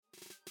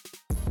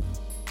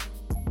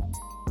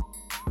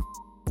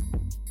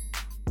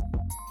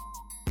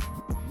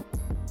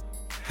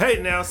Hey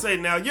now, say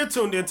now, you're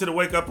tuned into the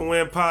Wake Up and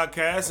Win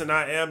podcast, and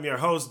I am your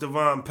host,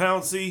 Devon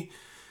Pouncey.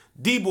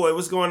 D-Boy,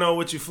 what's going on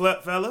with you,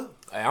 fella?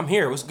 Hey, I'm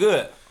here. What's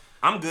good?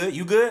 I'm good.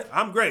 You good?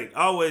 I'm great.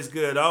 Always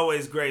good.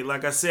 Always great.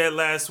 Like I said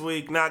last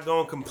week, not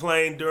going to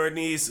complain during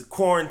these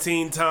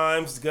quarantine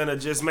times. Going to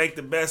just make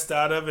the best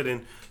out of it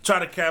and try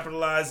to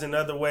capitalize in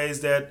other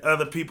ways that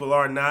other people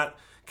are not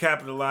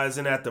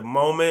capitalizing at the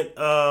moment.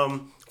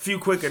 Few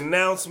quick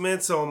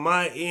announcements on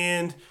my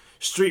end.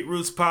 Street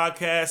Roots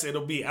podcast,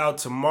 it'll be out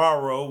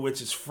tomorrow,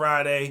 which is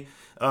Friday.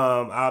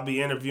 I'll be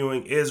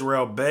interviewing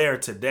Israel Bayer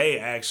today,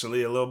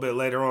 actually. A little bit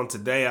later on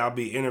today, I'll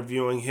be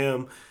interviewing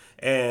him.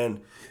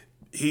 And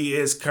he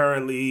is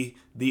currently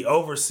the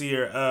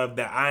overseer of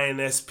the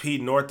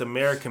INSP North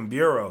American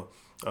Bureau.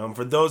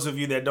 For those of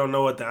you that don't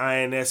know what the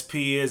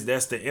INSP is,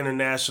 that's the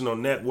International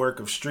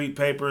Network of Street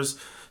Papers.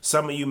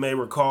 Some of you may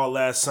recall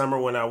last summer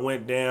when I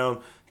went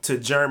down to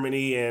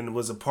Germany and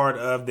was a part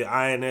of the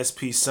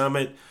INSP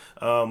Summit,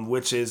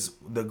 which is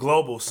the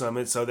global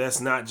summit. So that's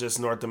not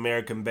just North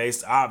American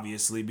based,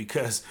 obviously,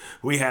 because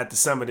we had the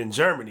summit in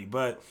Germany.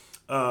 But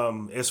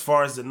as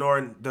far as the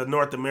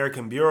North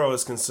American Bureau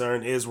is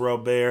concerned, Israel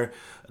Bayer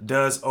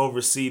does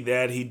oversee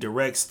that. He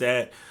directs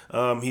that.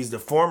 He's the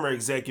former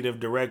executive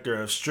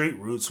director of Street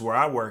Roots, where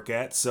I work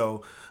at.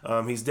 So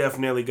he's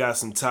definitely got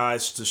some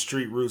ties to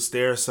Street Roots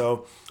there.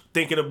 So I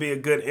think it'll be a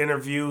good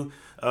interview.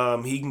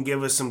 He can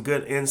give us some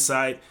good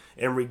insight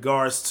in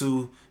regards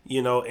to,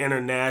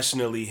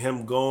 internationally,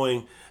 him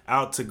going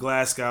out to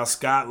Glasgow,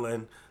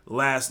 Scotland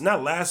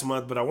not last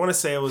month, but I want to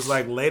say it was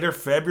like later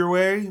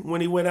February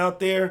when he went out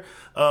there.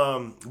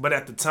 But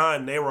at the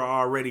time, they were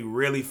already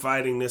really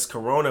fighting this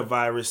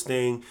coronavirus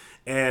thing,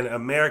 and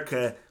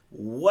America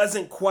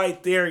wasn't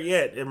quite there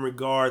yet in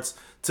regards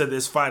to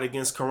this fight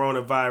against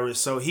coronavirus.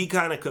 So he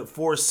kind of could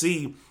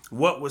foresee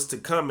what was to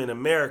come in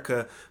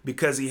America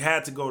because he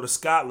had to go to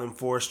Scotland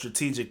for a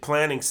strategic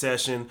planning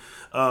session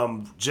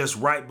just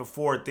right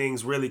before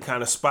things really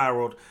kind of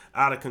spiraled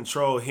out of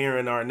control here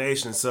in our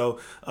nation. So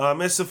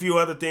it's a few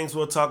other things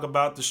we'll talk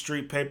about, the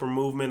street paper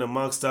movement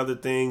amongst other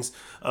things.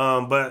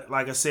 But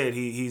like I said,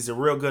 he's a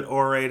real good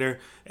orator,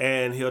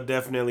 and he'll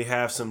definitely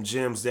have some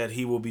gems that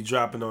he will be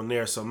dropping on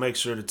there. So make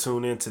sure to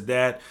tune into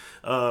that.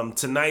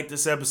 Tonight,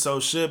 this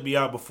episode should be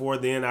out before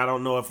then. I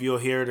don't know if you'll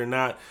hear it or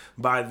not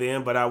by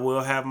then, but I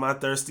will have my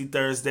Thirsty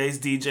Thursdays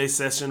DJ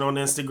session on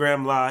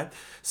Instagram Live.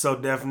 So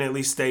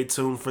definitely stay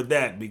tuned for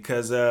that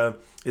because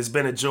it's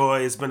been a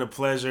joy. It's been a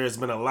pleasure. It's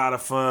been a lot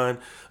of fun.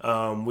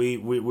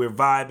 We're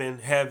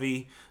vibing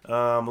heavy.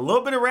 A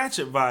little bit of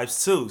ratchet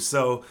vibes too.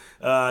 So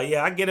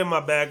I get in my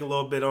bag a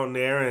little bit on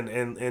there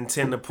and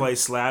tend to play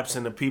slaps,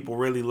 and the people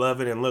really love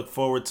it and look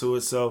forward to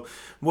it. So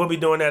we'll be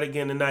doing that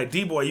again tonight.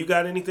 D-Boy, you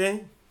got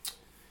anything?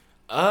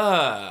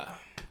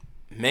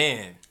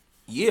 Man,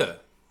 yeah.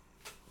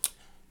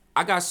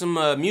 I got some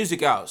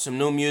music out, some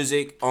new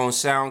music on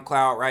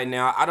SoundCloud right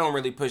now. I don't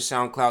really push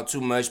SoundCloud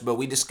too much, but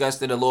we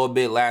discussed it a little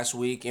bit last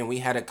week, and we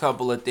had a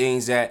couple of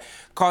things that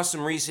caught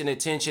some recent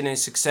attention and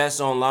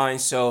success online.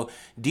 So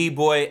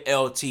D-Boy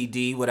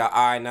LTD with an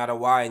I, not a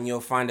Y, and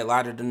you'll find a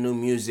lot of the new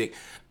music.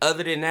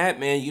 Other than that,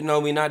 man,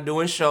 we not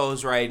doing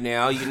shows right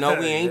now.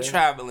 We ain't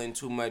traveling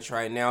too much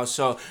right now.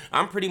 So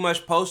I'm pretty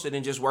much posted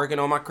and just working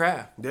on my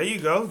craft. There you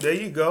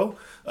go.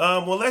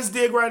 Well, let's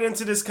dig right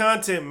into this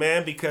content,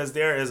 man, because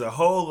there is a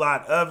whole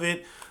lot of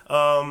it.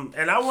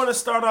 And I want to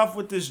start off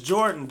with this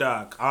Jordan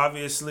doc.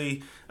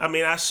 Obviously,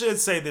 I should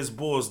say this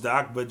Bulls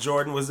doc, but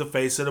Jordan was the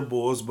face of the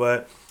Bulls.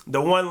 But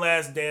the One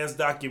Last Dance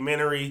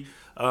documentary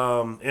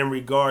in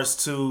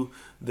regards to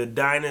the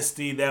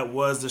dynasty that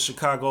was the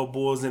Chicago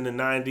Bulls in the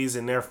 90s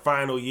and their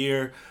final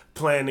year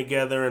playing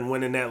together and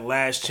winning that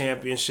last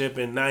championship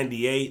in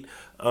 98.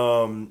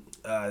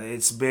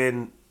 It's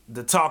been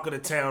the talk of the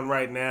town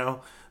right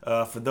now.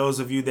 For those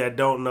of you that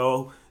don't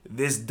know,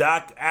 this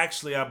doc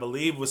actually, I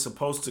believe, was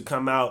supposed to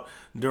come out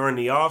during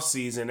the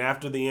offseason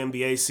after the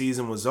NBA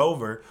season was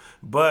over.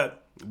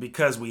 But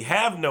because we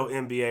have no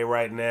NBA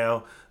right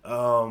now,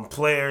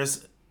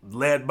 players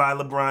led by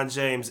LeBron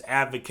James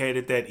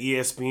advocated that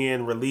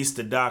ESPN release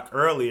the doc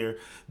earlier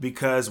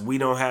because we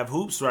don't have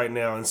hoops right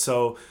now. And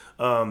so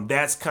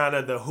that's kind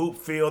of the hoop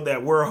feel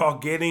that we're all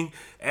getting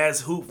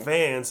as hoop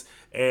fans.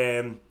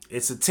 And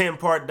it's a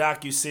 10-part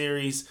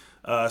docuseries.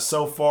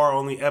 So far,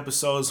 only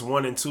episodes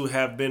 1 and 2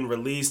 have been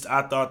released.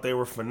 I thought they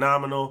were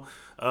phenomenal.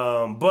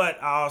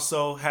 But I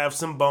also have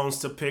some bones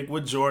to pick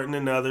with Jordan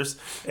and others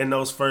in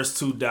those first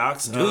 2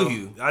 docs. Do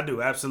you? I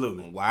do,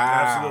 absolutely. Wow.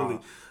 Absolutely.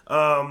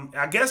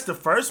 I guess the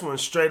first one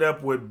straight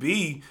up would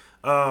be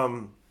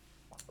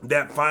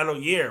that final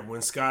year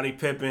when Scottie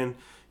Pippen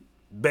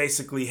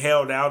basically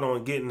held out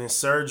on getting his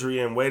surgery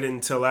and waited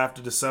until after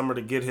the summer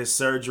to get his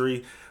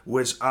surgery,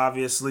 which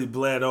obviously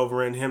bled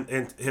over in him,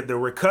 and the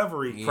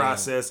recovery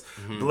process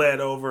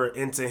bled over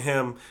into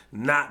him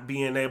not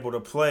being able to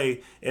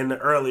play in the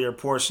earlier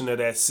portion of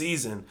that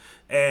season.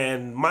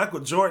 And Michael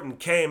Jordan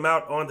came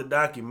out on the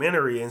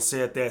documentary and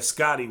said that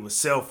Scottie was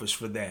selfish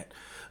for that.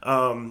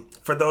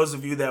 For those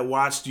of you that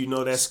watched, you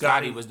know that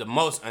Scotty was the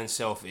most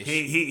unselfish.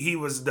 He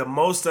was the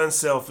most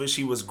unselfish.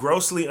 He was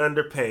grossly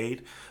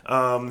underpaid.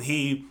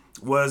 He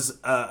was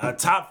a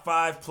top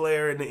 5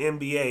 player in the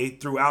NBA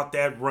throughout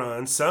that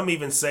run. Some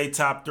even say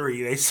top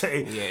 3. They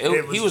say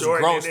he was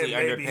Jordan grossly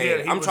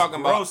underpaid. I'm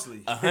talking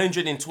grossly. about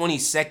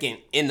 122nd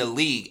in the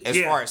league as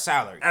far as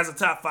salary. As a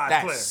top 5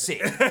 That's player.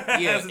 Sick.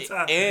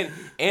 Yeah,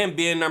 and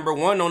being number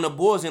 1 on the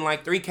Bulls in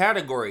like 3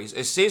 categories.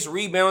 Assists,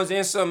 rebounds,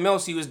 and something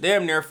else. He was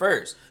damn near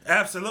first.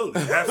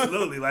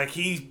 Absolutely. Like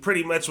he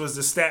pretty much was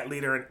the stat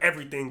leader in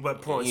everything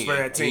but points for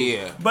that team.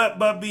 Yeah.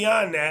 But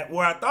beyond that,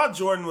 where I thought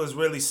Jordan was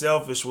really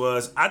selfish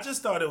was I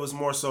just thought it was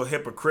more so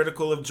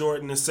hypocritical of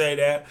Jordan to say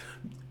that,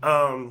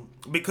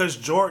 because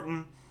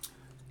Jordan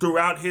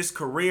throughout his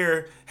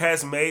career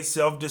has made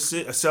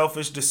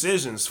selfish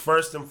decisions.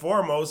 First and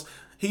foremost,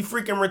 he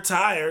freaking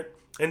retired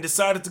and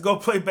decided to go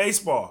play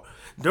baseball.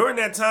 During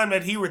that time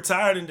that he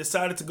retired and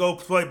decided to go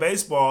play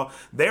baseball,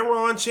 they were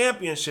on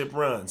championship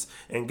runs.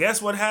 And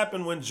guess what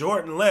happened when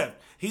Jordan left?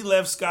 He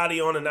left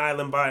Scotty on an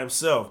island by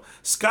himself.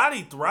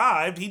 Scotty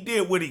thrived. He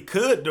did what he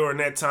could during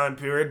that time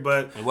period,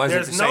 but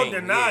there's no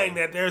denying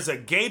that there's a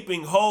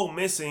gaping hole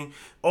missing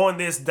on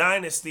this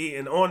dynasty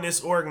and on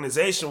this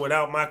organization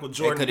without Michael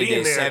Jordan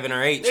being there.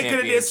 They could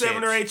have did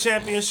 7 or 8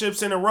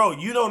 championships in a row.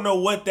 You don't know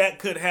what that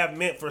could have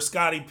meant for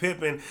Scottie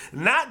Pippen,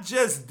 not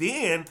just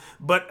then,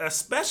 but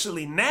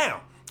especially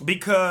now.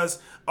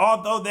 Because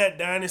although that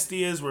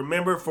dynasty is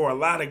remembered for a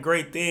lot of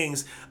great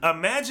things,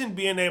 imagine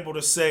being able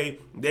to say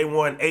they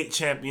won 8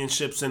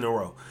 championships in a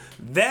row.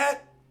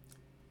 That,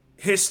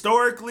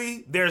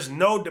 historically, there's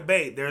no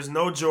debate. There's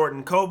no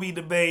Jordan Kobe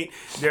debate.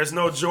 There's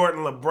no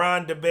Jordan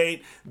LeBron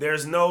debate.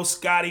 There's no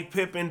Scottie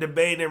Pippen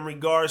debate in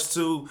regards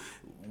to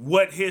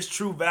what his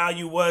true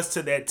value was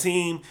to that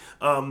team.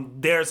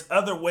 There's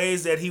other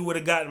ways that he would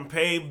have gotten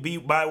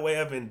paid by way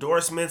of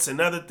endorsements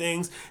and other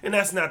things. And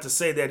that's not to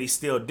say that he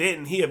still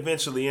didn't. He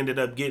eventually ended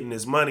up getting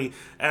his money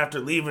after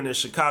leaving the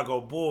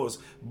Chicago Bulls.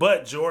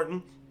 But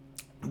Jordan,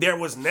 there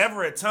was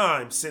never a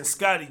time since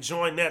Scottie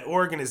joined that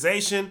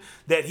organization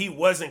that he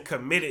wasn't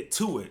committed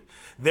to it.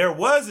 There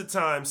was a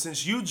time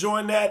since you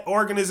joined that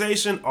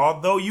organization,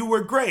 although you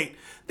were great,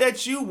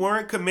 that you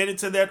weren't committed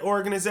to that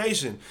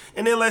organization.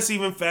 And then let's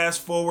even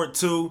fast forward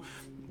to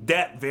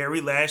that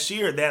very last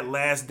year, that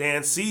Last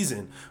Dance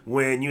season,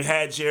 when you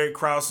had Jerry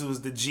Krause, who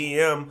was the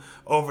GM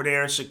over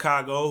there in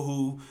Chicago,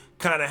 who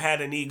kind of had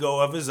an ego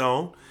of his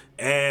own,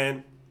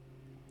 and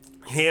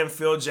he and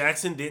Phil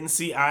Jackson didn't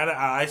see eye to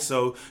eye,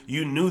 so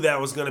you knew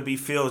that was going to be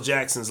Phil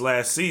Jackson's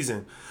last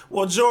season.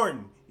 Well,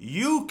 Jordan,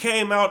 you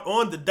came out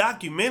on the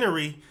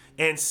documentary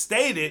and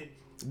stated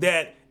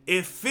that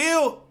if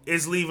Phil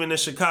is leaving the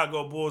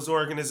Chicago Bulls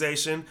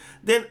organization,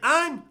 then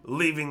I'm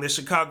leaving the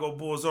Chicago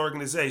Bulls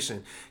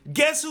organization.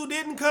 Guess who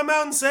didn't come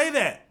out and say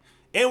that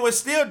and was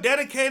still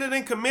dedicated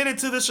and committed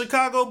to the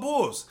Chicago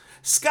Bulls?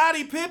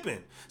 Scottie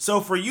Pippen.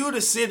 So for you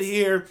to sit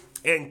here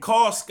and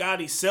call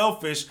Scottie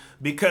selfish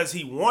because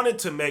he wanted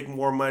to make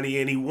more money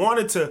and he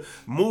wanted to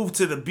move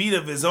to the beat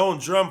of his own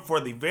drum for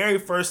the very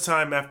first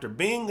time after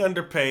being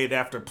underpaid,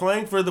 after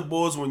playing for the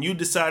Bulls when you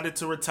decided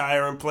to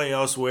retire and play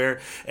elsewhere,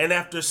 and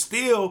after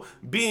still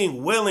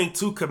being willing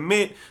to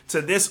commit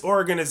to this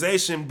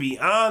organization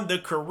beyond the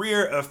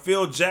career of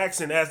Phil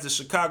Jackson as the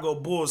Chicago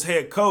Bulls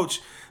head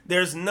coach,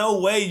 there's no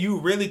way you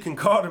really can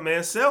call the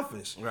man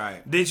selfish.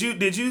 Right. Did you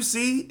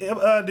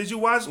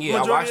watch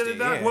majority of the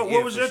doc?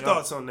 What was your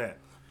thoughts on that?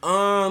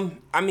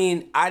 I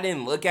mean, I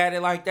didn't look at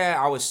it like that.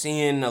 I was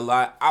seeing a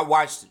lot. I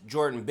watched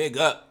Jordan big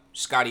up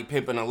Scottie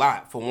Pippen a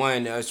lot, for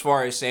one, as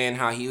far as saying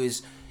how he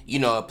was,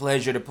 a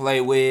pleasure to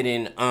play with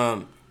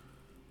and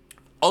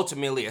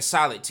ultimately a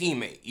solid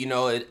teammate,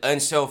 an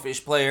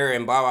unselfish player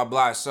and blah, blah,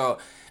 blah. So,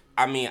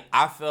 I mean,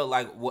 I felt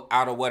like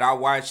out of what I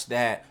watched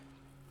that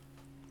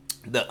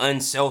the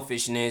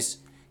unselfishness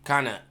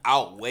kind of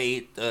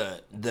outweighed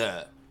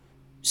the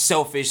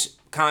selfish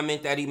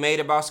comment that he made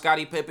about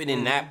Scottie Pippen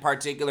in that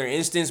particular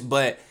instance.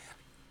 But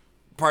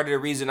part of the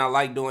reason I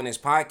like doing this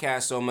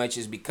podcast so much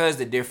is because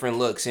the different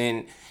looks.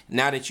 And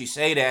now that you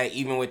say that,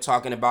 even with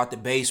talking about the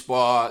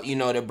baseball,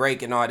 the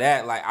break and all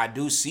that, like I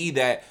do see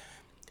that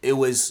it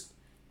was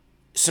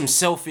some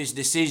selfish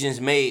decisions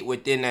made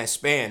within that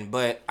span.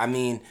 But I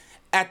mean,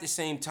 at the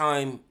same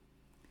time,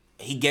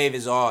 he gave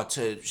his all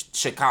to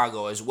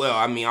Chicago as well.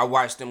 I mean, I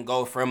watched them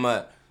go from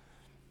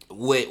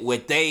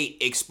what they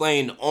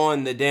explained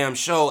on the damn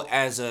show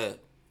as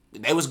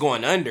they was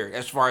going under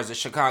as far as the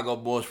Chicago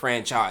Bulls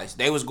franchise.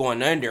 They was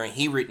going under, and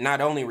he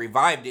not only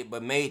revived it,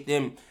 but made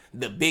them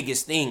the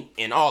biggest thing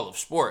in all of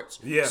sports.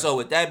 Yeah. So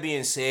with that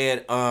being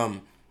said,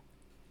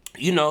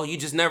 you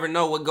just never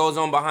know what goes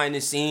on behind the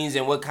scenes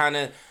and what kind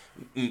of,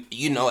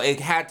 it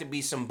had to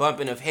be some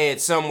bumping of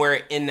heads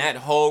somewhere in that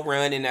whole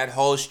run, in that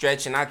whole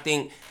stretch, and I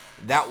think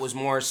that was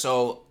more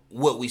so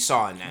what we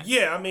saw in that.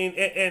 Yeah, I mean,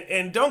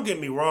 and don't get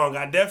me wrong,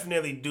 I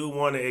definitely do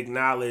want to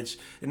acknowledge,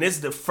 and this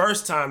is the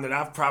first time that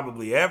I've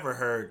probably ever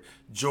heard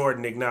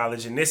Jordan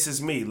acknowledge, and this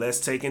is me. Let's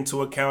take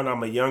into account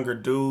I'm a younger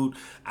dude.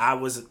 I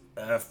was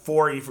a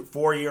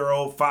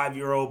 4-year-old,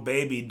 5-year-old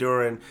baby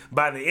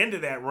by the end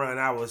of that run,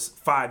 I was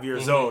 5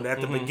 years old.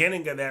 At the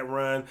beginning of that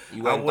run,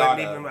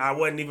 I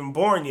wasn't even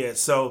born yet.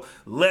 So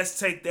let's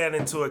take that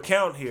into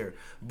account here.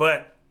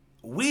 But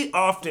we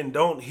often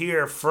don't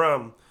hear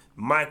from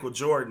Michael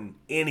Jordan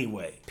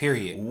anyway.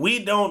 Period.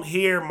 We don't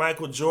hear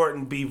Michael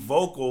Jordan be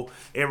vocal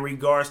in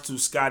regards to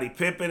Scottie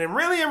Pippen and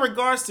really in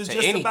regards to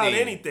just about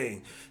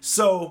anything.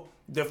 So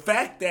the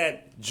fact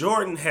that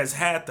Jordan has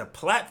had the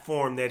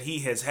platform that he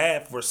has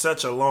had for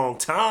such a long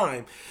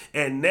time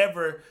and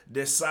never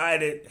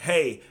decided,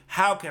 hey,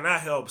 how can I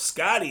help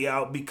Scottie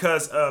out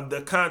because of the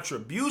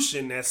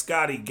contribution that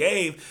Scottie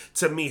gave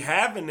to me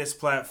having this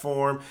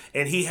platform,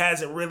 and he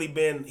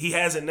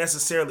hasn't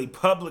necessarily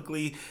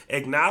publicly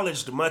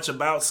acknowledged much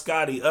about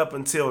Scottie up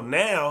until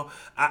now.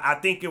 I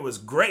think it was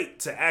great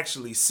to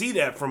actually see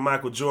that from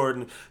Michael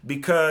Jordan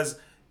because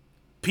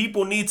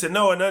people need to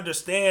know and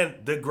understand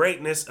the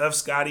greatness of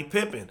Scottie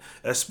Pippen,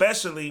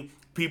 especially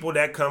people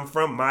that come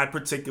from my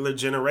particular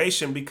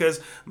generation, because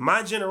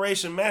my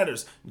generation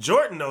matters.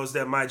 Jordan knows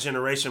that my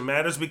generation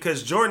matters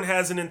because Jordan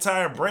has an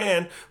entire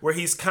brand where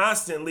he's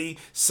constantly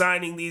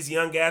signing these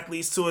young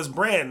athletes to his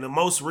brand, the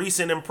most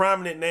recent and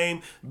prominent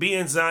name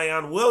being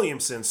Zion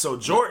Williamson. So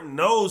Jordan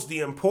knows the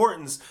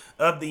importance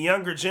of the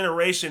younger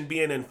generation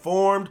being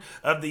informed,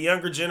 of the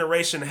younger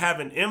generation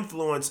having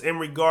influence in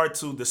regard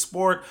to the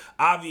sport,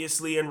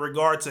 obviously in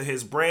regard to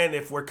his brand,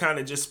 if we're kind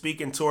of just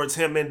speaking towards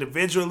him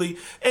individually,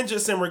 and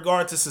just in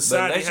regard to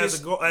society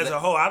as a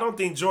whole. I don't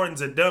think Jordan's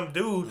a dumb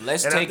dude.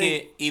 Let's take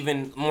it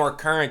even more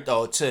current,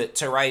 though,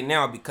 to right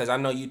now, because I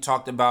know you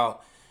talked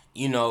about,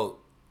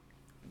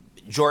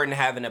 Jordan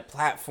having a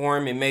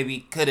platform and maybe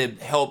could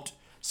have helped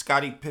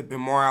Scottie Pippen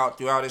more out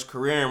throughout his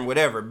career and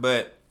whatever,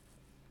 but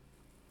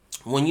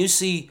when you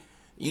see,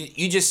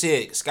 you just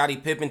said Scottie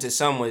Pippen to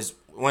some was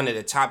one of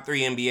the top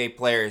 3 NBA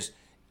players.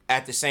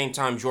 At the same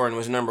time, Jordan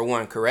was number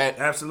 1, correct?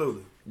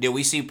 Absolutely. Did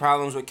we see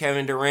problems with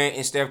Kevin Durant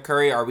and Steph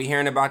Curry? Are we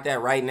hearing about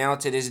that right now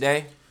to this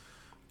day?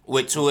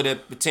 With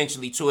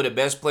potentially two of the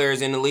best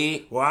players in the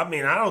league? Well, I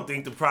mean, I don't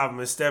think the problem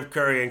is Steph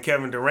Curry and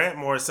Kevin Durant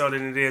more so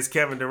than it is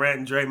Kevin Durant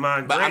and Draymond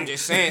Green. But I'm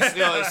just saying,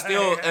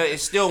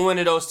 it's still one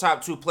of those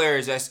top 2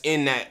 players that's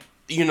in that,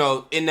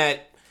 in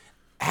that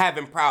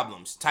having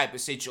problems type of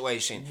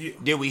situation. Yeah.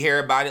 Did we hear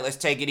about it? Let's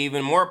take it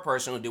even more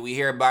personal. Did we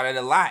hear about it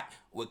a lot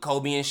with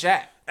Kobe and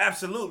Shaq?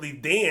 Absolutely,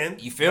 then.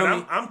 You feel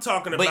me? I'm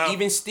talking about. But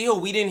even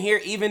still, we didn't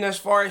hear, even as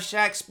far as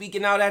Shaq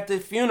speaking out at the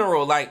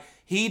funeral, like,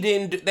 they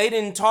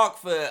didn't talk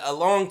for a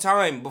long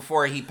time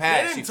before he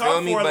passed. They didn't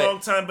talk for a long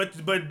time,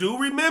 but do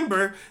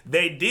remember,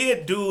 they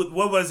did do,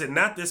 what was it,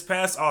 not this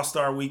past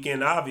All-Star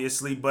weekend,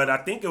 obviously, but I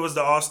think it was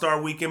the All-Star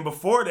weekend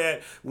before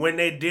that when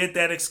they did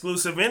that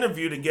exclusive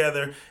interview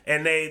together,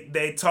 and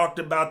they talked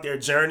about their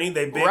journey,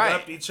 they bigged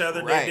up each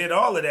other, they did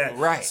all of that.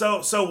 Right.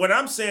 So what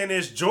I'm saying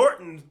is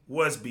Jordan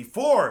was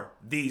before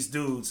these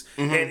dudes,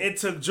 and it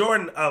took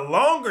Jordan a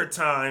longer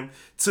time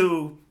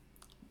to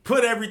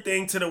put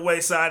everything to the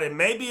wayside, and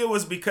maybe it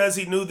was because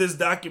he knew this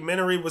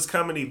documentary was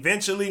coming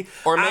eventually.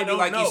 Or maybe,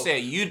 like you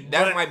said,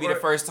 that might be the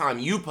first time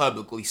you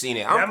publicly seen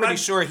it. I'm pretty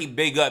sure he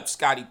big up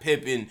Scottie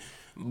Pippen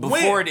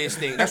before this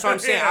thing. That's what I'm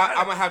saying.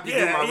 I'm gonna have to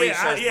do my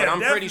research, but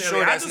I'm pretty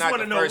sure that's not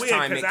the first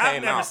time it came out.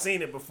 I've never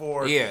seen it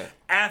before.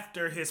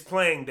 After his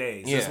playing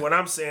days is what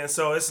I'm saying.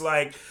 So it's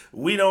like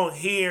we don't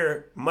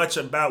hear much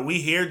about. We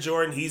hear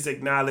Jordan. He's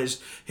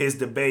acknowledged his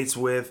debates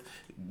with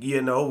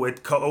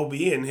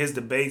Kobe and his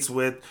debates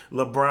with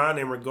LeBron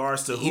in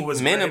regards to who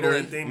was greater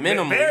and things.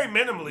 Very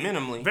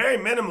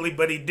minimally,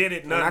 but he did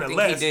it nonetheless.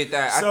 I think he did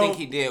that. I think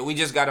he did. We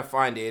just got to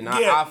find it, and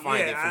I'll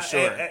find it for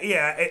sure.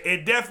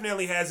 It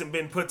definitely hasn't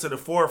been put to the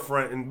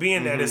forefront, and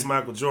being that it's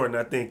Michael Jordan,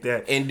 I think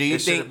that. And do you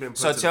think?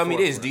 So tell me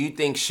this: do you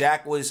think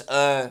Shaq was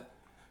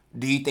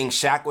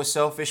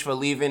selfish for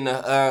leaving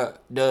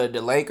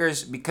the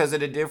Lakers because of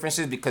the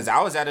differences? Because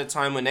I was at a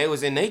time when they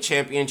was in their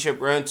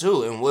championship run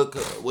too, and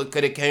what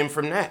could have came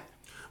from that?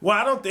 Well,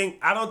 I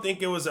don't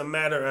think it was a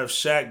matter of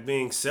Shaq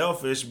being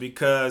selfish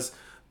because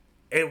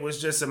it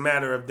was just a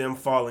matter of them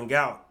falling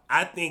out.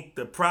 I think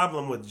the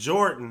problem with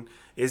Jordan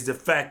is the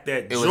fact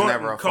that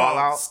Jordan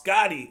called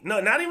Scottie. No,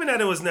 not even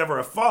that it was never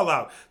a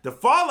fallout. The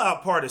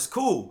fallout part is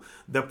cool.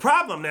 The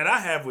problem that I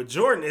have with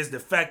Jordan is the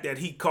fact that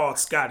he called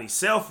Scottie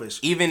selfish.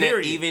 Even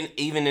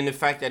in the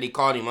fact that he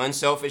called him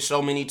unselfish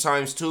so many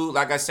times too.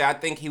 Like I said, I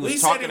think he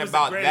was talking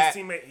about that.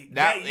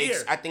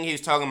 I think he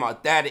was talking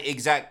about that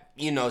exact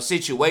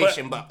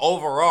situation. But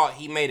overall,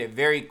 he made it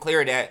very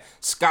clear that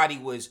Scottie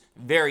was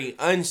very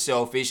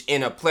unselfish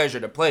and a pleasure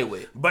to play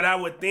with. But I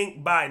would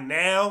think by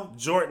now,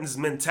 Jordan's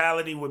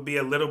mentality would be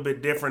a little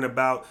bit different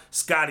about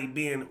Scottie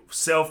being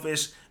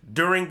selfish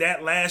during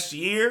that last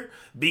year,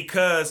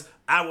 because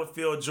I would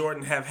feel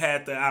Jordan have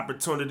had the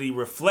opportunity to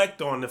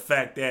reflect on the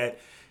fact that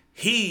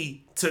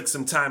he took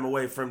some time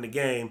away from the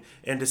game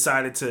and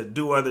decided to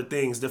do other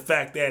things. The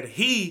fact that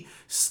he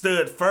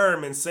stood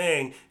firm in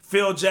saying,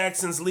 Phil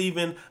Jackson's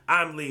leaving,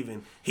 I'm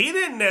leaving. He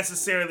didn't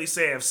necessarily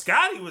say if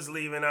Scotty was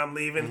leaving, I'm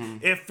leaving. Mm-hmm.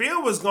 If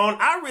Phil was gone,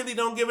 I really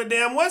don't give a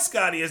damn what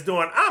Scotty is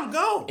doing. I'm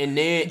gone. And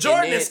then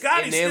Jordan and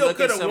Scotty still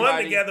could have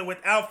won together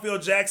without Phil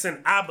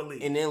Jackson, I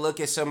believe. And then look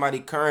at somebody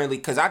currently,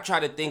 because I try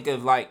to think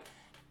of like,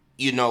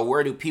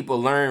 where do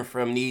people learn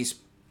from these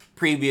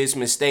previous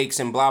mistakes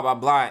and blah, blah,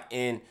 blah.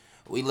 And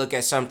we look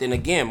at something,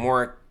 again,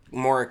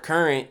 more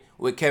current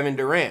with Kevin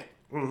Durant.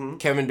 Mm-hmm.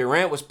 Kevin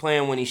Durant was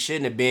playing when he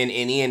shouldn't have been,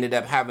 and he ended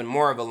up having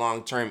more of a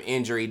long-term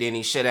injury than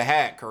he should have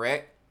had,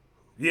 correct?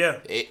 Yeah.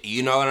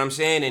 You know what I'm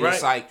saying? And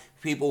It's like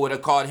people would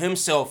have called him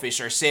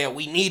selfish or said,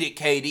 we needed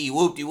KD,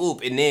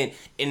 whoop-de-whoop, and then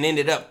it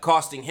ended up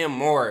costing him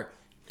more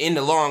in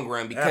the long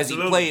run because he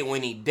played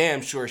when he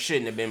damn sure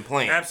shouldn't have been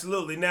playing.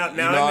 Absolutely. Now, you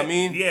know what I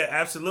mean? Yeah,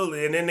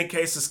 absolutely. And in the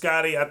case of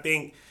Scotty, I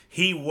think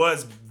he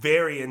was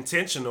very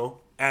intentional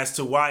as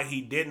to why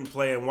he didn't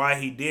play and why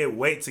he did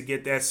wait to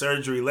get that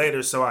surgery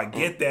later. So I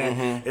get that.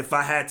 Mm-hmm. If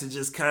I had to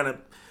just kind of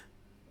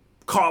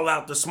call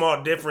out the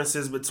small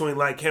differences between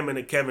like him and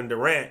a Kevin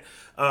Durant,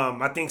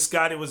 I think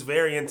Scotty was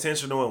very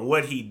intentional in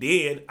what he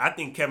did. I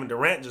think Kevin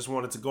Durant just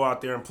wanted to go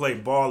out there and play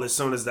ball as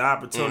soon as the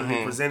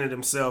opportunity presented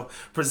itself.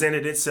 For him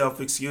Scotty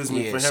to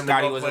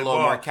go was play a little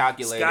ball. more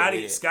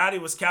calculated. Scotty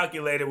was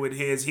calculated with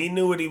his. He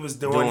knew what he was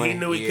doing. He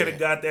knew he could have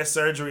got that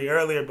surgery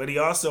earlier, but he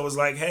also was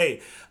like, hey,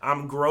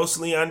 I'm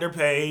grossly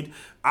underpaid.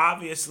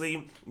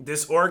 Obviously,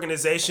 this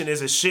organization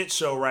is a shit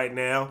show right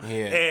now.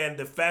 Yeah. And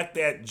the fact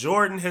that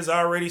Jordan has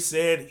already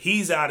said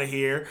he's out of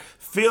here,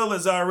 Phil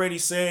is already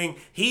saying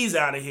he's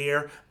out of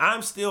here,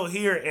 I'm still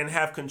here and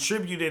have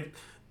contributed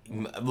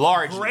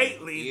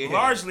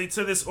largely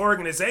to this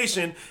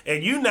organization,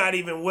 and you not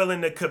even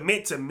willing to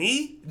commit to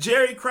me,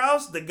 Jerry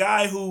Krause, the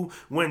guy who,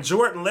 when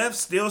Jordan left,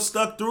 still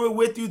stuck through it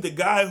with you, the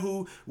guy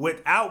who,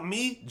 without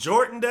me,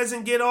 Jordan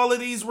doesn't get all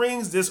of these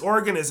rings, this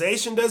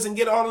organization doesn't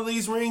get all of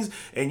these rings,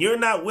 and you're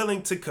not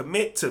willing to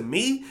commit to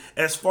me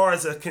as far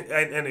as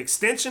an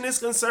extension is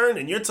concerned,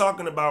 and you're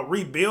talking about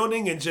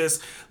rebuilding and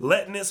just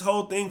letting this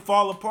whole thing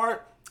fall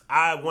apart.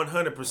 I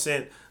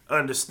 100%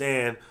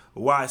 understand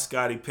why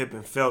Scottie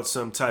Pippen felt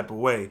some type of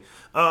way.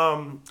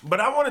 But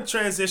I want to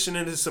transition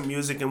into some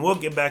music, and we'll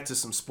get back to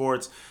some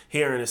sports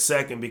here in a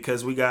second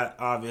because we got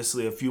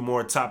obviously a few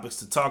more topics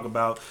to talk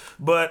about.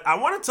 But I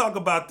want to talk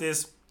about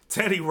this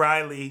Teddy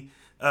Riley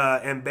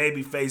and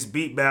Babyface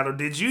beat battle.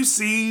 Did you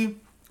see...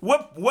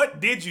 What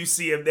did you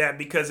see of that?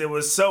 Because it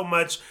was so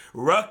much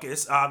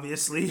ruckus,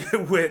 obviously.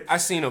 I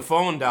seen a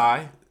phone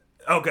die.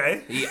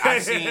 Okay. I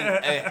seen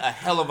a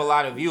hell of a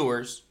lot of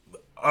viewers.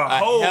 A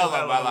hell of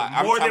a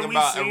lot. More than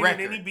we've seen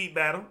in any beat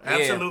battle.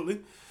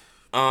 Absolutely.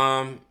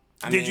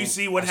 Did you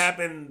see what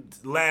happened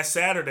last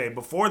Saturday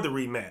before the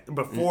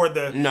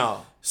rematch?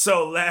 No.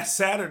 So last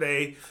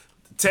Saturday,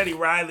 Teddy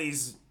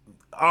Riley's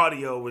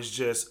audio was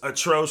just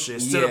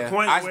atrocious to the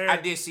point where I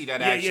did see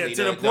that actually.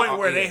 To the point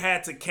where they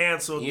had to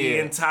cancel the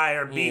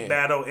entire beat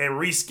battle and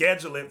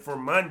reschedule it for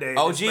Monday.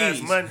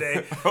 Last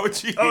Monday.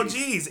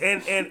 geez.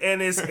 And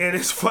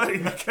it's funny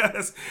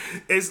because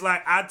it's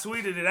like I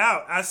tweeted it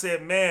out. I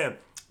said, man,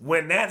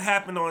 when that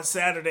happened on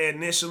Saturday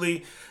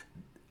initially,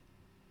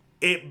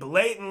 it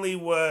blatantly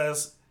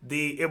was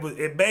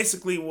it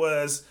basically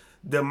was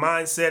the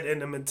mindset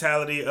and the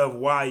mentality of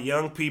why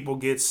young people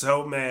get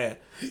so mad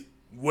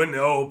when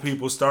the old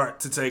people start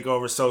to take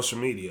over social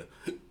media.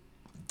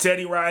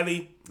 Teddy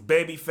Riley,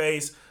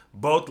 Babyface,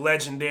 both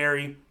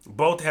legendary,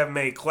 both have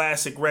made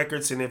classic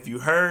records, and if you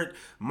heard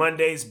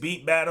Monday's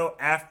beat battle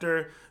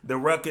after the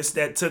ruckus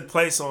that took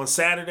place on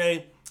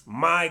Saturday,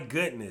 my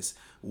goodness,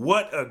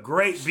 what a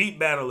great beat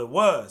battle it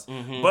was.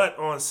 Mm-hmm. But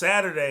on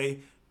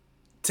Saturday,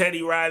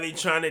 Teddy Riley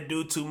trying to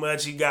do too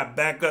much. He got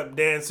backup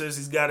dancers.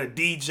 He's got a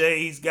DJ.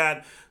 He's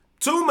got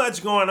too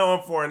much going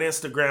on for an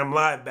Instagram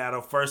live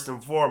battle, first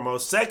and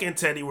foremost. Second,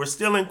 Teddy, we're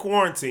still in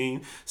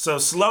quarantine, so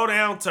slow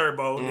down,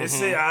 Turbo.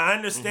 Mm-hmm. I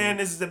understand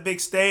this is a big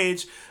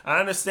stage. I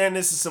understand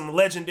this is some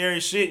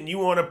legendary shit, and you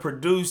want to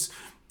produce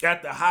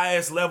at the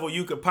highest level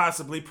you could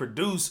possibly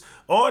produce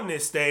on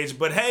this stage.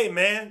 But hey,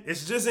 man,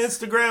 it's just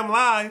Instagram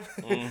Live.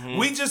 Mm-hmm.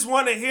 We just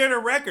want to hear the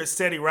records,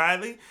 Teddy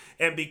Riley.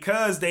 And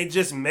because they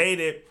just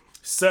made it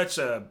such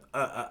a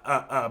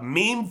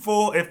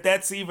memeful, if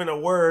that's even a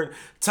word,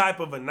 type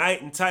of a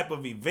night and type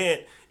of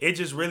event, it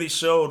just really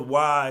showed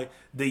why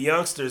the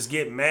youngsters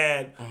get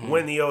mad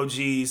when the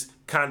OGs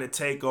kind of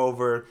take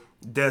over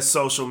the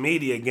social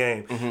media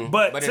game. Mm-hmm.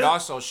 But it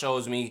also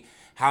shows me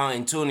how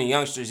in tune the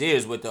youngsters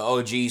is with the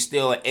OGs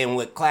still and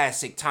what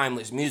classic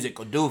timeless music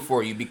will do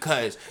for you,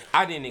 because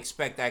I didn't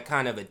expect that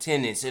kind of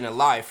attendance in a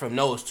live from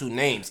those two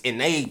names, and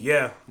they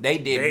did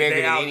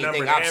bigger than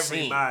anything I've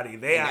seen. Why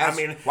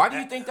do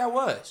you think that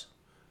was?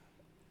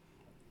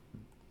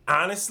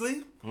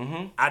 Honestly,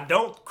 I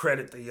don't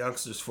credit the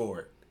youngsters for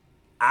it.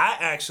 I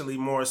actually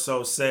more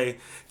so say,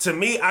 to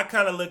me, I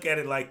kind of look at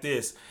it like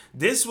this.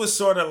 This was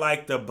sort of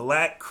like the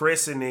black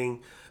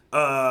christening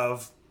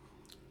of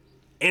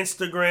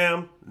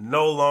Instagram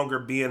no longer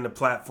being the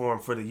platform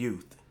for the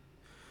youth.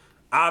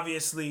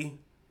 obviously,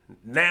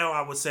 now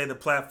I would say the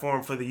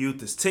platform for the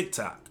youth is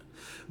TikTok.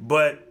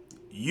 But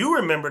you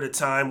remember the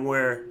time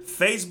where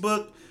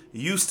Facebook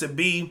used to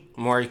be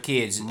more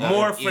kids,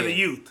 more for the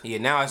youth. Yeah,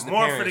 now it's the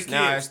more parents. for the kids.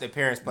 Now it's the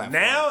parents' platform.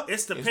 Now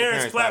it's the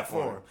parents'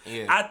 platform.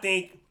 Yeah. I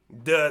think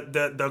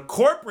the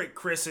corporate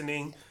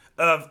christening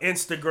of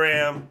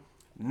Instagram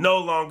no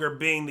longer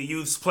being the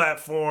youth's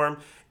platform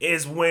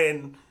is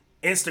when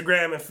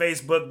Instagram and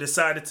Facebook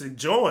decided to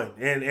join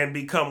and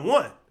become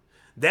one.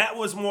 That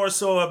was more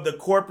so of the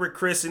corporate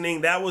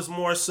christening. That was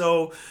more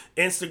so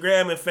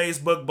Instagram and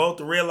Facebook both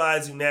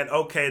realizing that,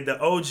 okay, the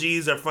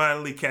OGs are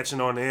finally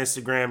catching on to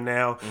Instagram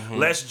now. Mm-hmm.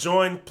 Let's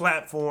join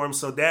platforms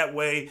so that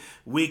way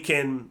we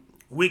can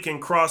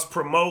cross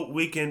promote.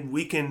 We can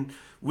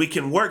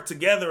work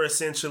together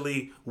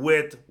essentially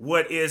with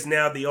what is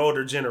now the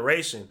older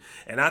generation.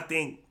 And I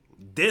think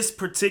this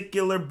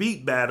particular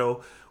beat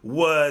battle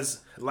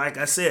was, like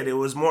I said, it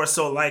was more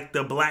so like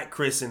the black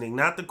christening,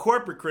 not the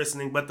corporate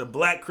christening, but the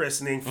black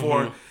christening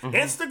for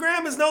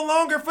Instagram is no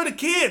longer for the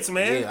kids,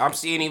 man. Yeah, I'm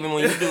seeing even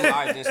when you do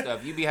lives and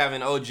stuff, you be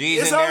having OGs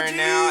it's in there OGs,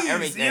 now,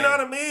 everything. You know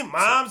what I mean?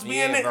 Moms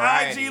being in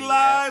variety. IG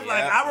live. Yeah,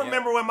 like I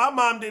remember when my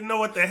mom didn't know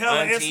what the hell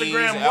Aunties,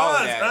 Instagram all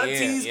was. that.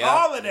 Aunties, Yeah,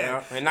 all of that.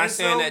 Yeah. And not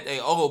saying that they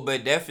old,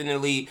 but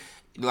definitely,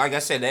 like I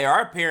said, they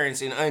are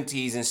parents and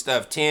aunties and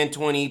stuff 10,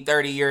 20,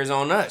 30 years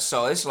on us.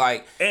 So it's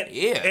like, And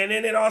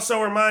then it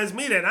also reminds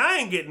me that I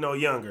ain't getting no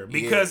younger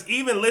because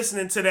even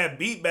listening to that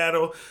beat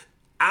battle,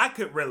 I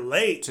could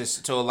relate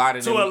to a lot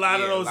of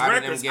those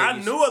records. I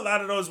knew a lot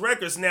of those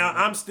records. Now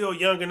I'm still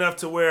young enough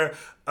to where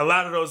a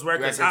lot of those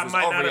records I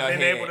might not have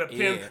been able to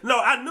pin. Yeah. No,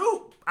 I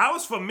knew. I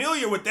was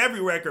familiar with every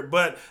record,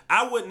 but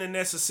I wouldn't have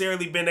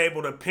necessarily been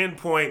able to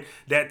pinpoint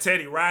that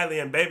Teddy Riley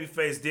and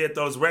Babyface did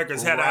those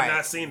records had I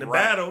not seen the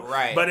battle.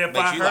 Right. But if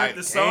I heard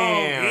the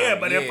song,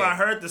 if I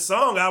heard the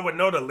song, I would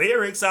know the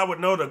lyrics. I would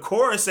know the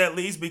chorus at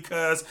least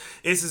because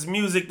this is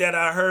music that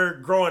I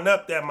heard growing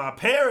up that my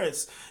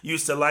parents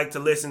used to like to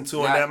listen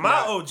to and that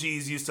my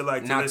OGs used to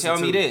like to listen to.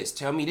 Now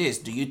tell me this.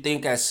 Do you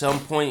think at some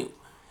point,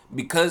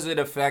 because of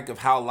the fact of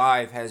how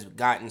live has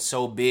gotten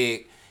so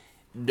big,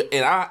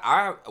 and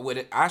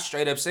I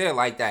straight up say it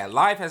like that.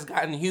 Live has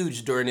gotten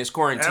huge during this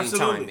quarantine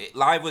time.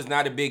 Live was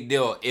not a big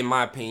deal, in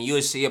my opinion. You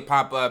would see it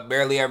pop up,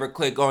 barely ever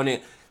click on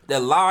it.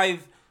 The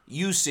live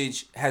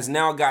usage has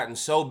now gotten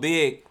so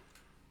big,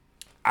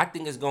 I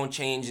think it's going to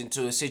change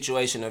into a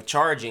situation of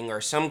charging or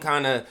some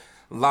kind of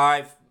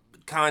live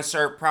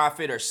concert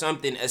profit or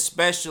something,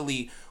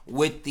 especially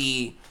with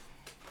the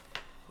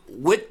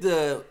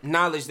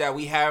knowledge that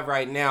we have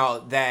right now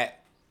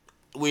that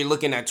we're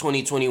looking at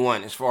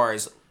 2021 as far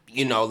as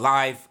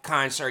live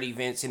concert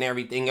events and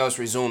everything else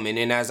resuming.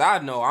 And as I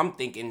know, I'm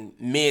thinking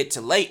mid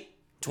to late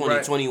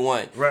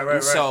 2021.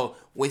 Right. So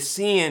with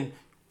seeing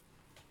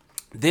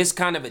this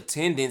kind of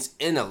attendance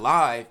in a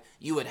live,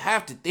 you would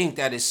have to think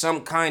that is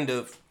some kind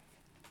of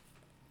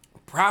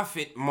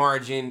profit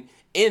margin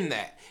in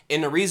that.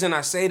 And the reason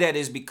I say that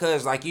is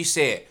because, like you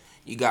said,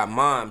 you got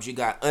moms, you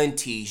got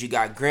aunties, you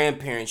got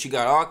grandparents, you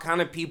got all kind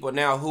of people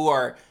now who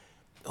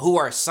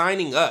are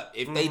signing up.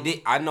 If they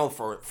did, I know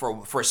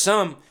for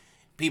some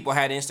people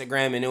had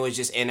Instagram and it was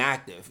just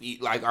inactive.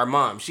 Like our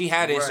mom, she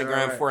had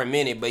Instagram for a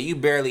minute, but you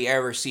barely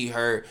ever see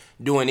her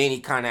doing any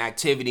kind of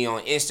activity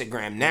on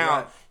Instagram.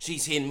 Now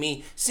she's hitting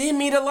me, send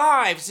me the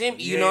live,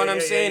 you know what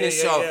I'm saying? And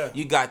so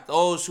you got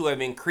those who have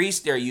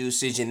increased their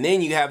usage, and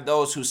then you have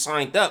those who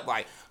signed up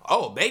like,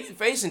 oh,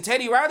 Babyface and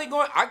Teddy Riley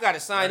going, I gotta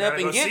sign up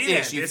and get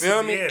this. You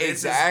feel me?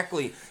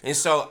 Exactly. And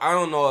so I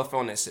don't know if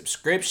on a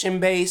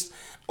subscription base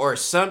or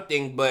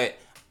something, but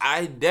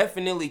I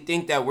definitely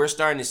think that we're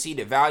starting to see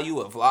the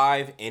value of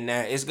live, and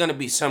that it's going to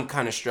be some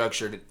kind of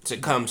structure to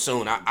come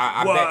soon.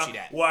 I bet you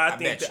that. Well,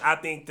 I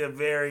think the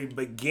very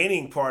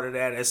beginning part of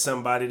that, as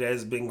somebody that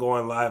has been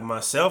going live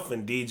myself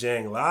and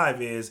DJing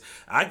live, is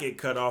I get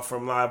cut off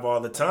from live all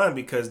the time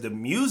because the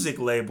music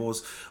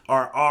labels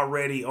are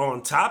already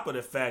on top of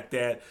the fact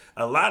that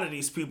a lot of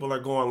these people are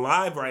going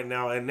live right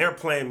now and they're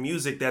playing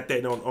music that they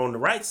don't own the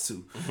rights to.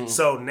 Mm-hmm.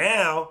 So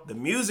now the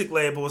music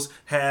labels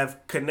have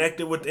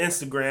connected with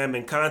Instagram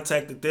and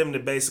contacted them to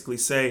basically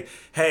say,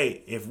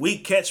 hey, if we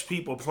catch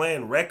people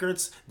playing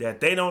records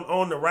that they don't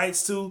own the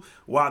rights to,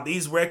 while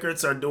these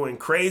records are doing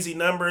crazy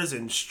numbers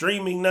and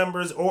streaming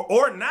numbers,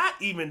 or not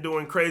even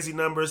doing crazy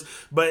numbers,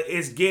 but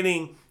it's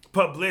getting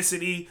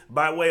publicity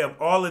by way of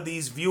all of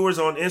these viewers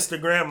on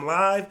Instagram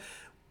Live,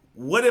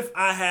 what if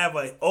I have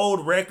an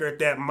old record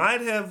that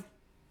might have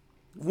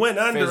went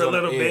under a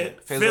little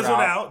bit, fizzled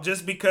out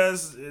just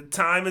because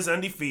time is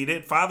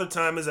undefeated. Father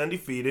Time is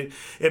undefeated.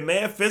 It may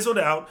have fizzled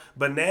out,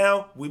 but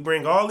now we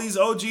bring all these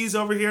OGs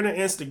over here to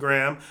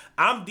Instagram.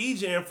 I'm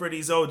DJing for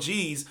these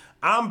OGs.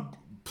 I'm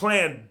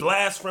playing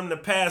blast from the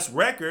past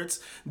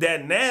records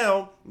that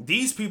now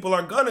these people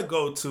are going to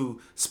go to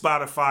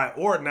Spotify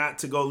or not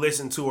to go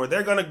listen to, or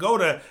they're going to go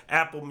to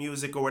Apple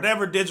Music or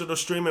whatever digital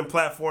streaming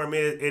platform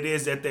it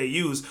is that they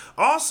use.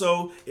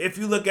 Also, if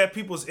you look at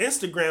people's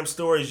Instagram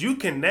stories, you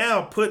can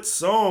now put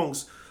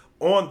songs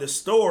on the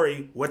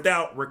story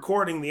without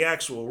recording the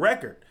actual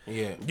record.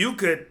 Yeah. You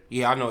could.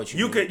 Yeah, I know what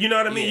you mean. You know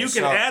what I mean? Yeah, you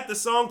can add the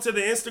song to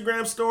the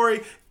Instagram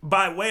story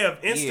by way of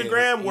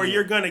Instagram where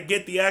you're going to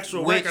get the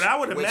actual record. I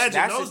would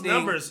imagine those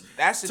numbers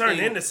turn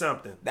into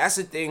something. That's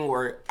the thing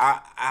where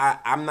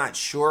I'm not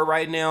sure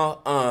right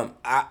now.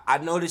 I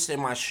noticed in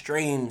my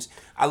streams,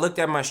 I looked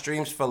at my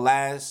streams for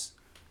last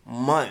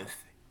month,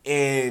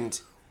 and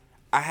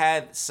I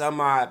had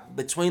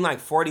between like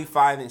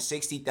 45 and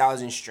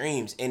 60,000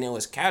 streams, and it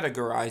was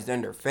categorized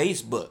under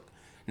Facebook.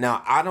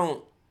 Now, I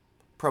don't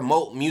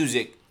promote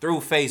music through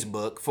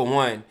Facebook, for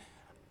one.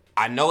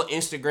 I know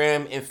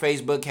Instagram and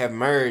Facebook have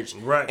merged.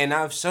 Right. And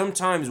I've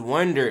sometimes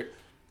wondered,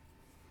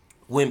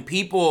 when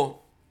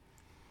people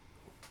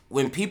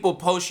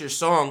post your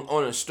song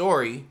on a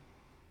story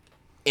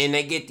and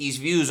they get these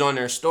views on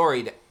their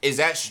story, is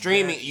that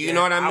streaming? You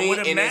know what I mean?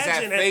 And is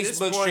that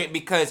Facebook stream?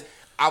 Because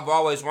I've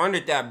always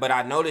wondered that, but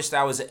I noticed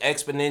that was an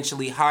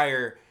exponentially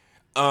higher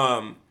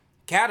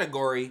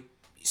category.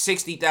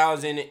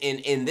 60,000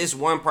 in this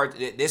one part.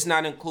 This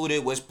not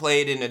included was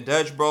played in the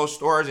Dutch Bro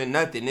stores and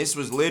nothing. This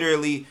was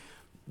literally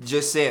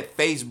just said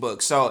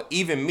Facebook. So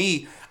even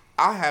me,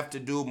 I have to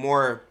do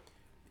more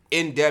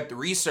in-depth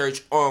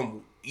research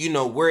on,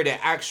 where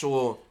the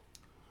actual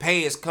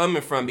pay is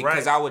coming from,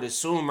 because I would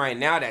assume right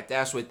now that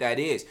that's what that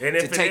is. And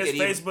if it is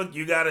Facebook,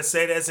 you got to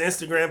say that's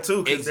Instagram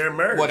too, because they're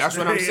merged. Well, that's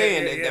what I'm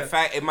saying. The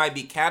fact it might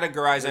be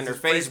categorized under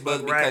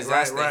Facebook because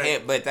that's the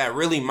hit, but that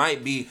really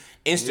might be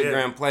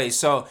Instagram plays.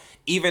 So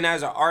even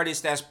as an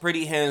artist that's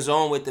pretty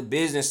hands-on with the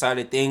business side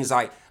of things,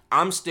 like,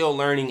 I'm still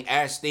learning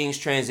as things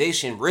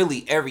transition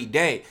really every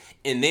day.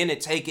 And then to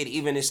take it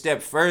even a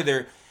step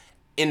further,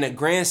 in the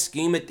grand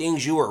scheme of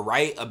things, you were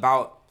right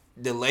about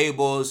the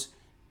labels,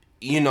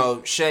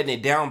 shutting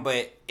it down,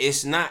 but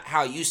it's not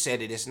how you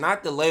said it. It's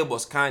not the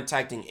labels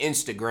contacting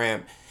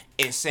Instagram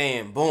and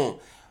saying, boom.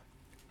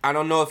 I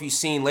don't know if you've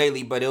seen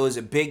lately, but it was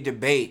a big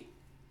debate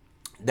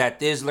that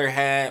Thizzler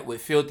had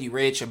with Filthy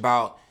Rich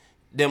about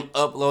them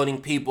uploading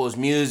people's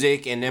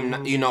music and them,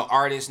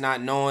 artists not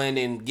knowing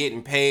and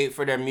getting paid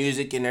for their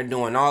music, and they're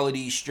doing all of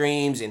these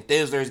streams and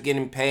Thizzler's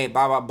getting paid,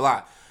 blah, blah,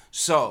 blah.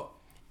 So,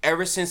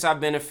 ever since I've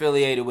been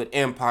affiliated with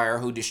Empire,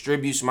 who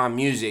distributes my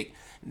music,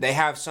 they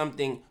have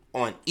something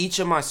on each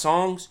of my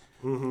songs,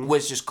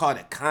 which is called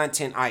a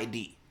content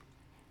ID.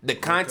 The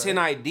content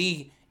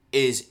ID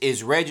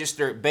is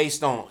registered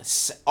based on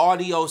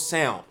audio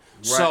sound.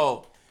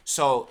 Right.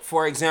 So,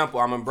 for example,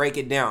 I'm going to break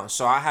it down.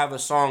 So, I have a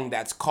song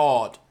that's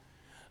called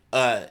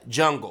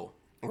Jungle,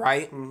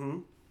 right?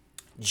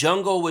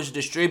 Jungle was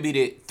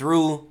distributed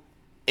through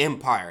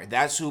Empire.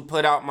 That's who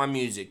put out my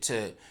music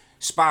to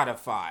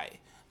Spotify,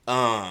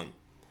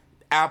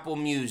 Apple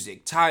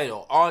Music,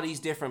 Tidal, all these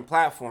different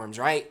platforms,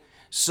 right?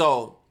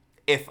 So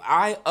if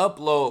I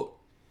upload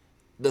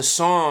the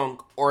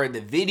song or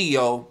the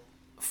video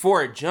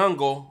for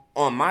Jungle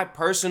on my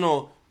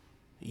personal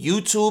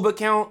YouTube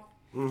account,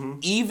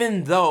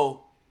 even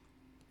though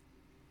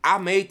I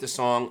made the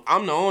song,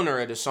 I'm the owner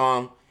of the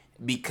song,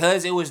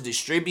 because it was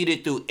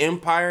distributed through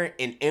Empire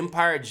and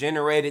Empire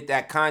generated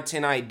that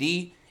content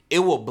ID, it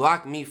will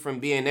block me from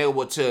being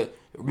able to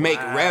make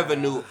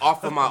revenue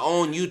off of my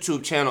own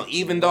YouTube channel.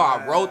 Even though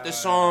I wrote the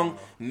song,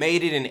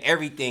 made it and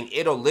everything,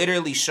 it'll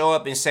literally show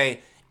up and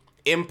say,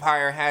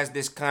 Empire has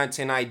this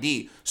content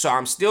ID. So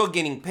I'm still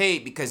getting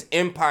paid because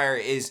Empire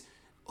is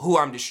who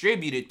I'm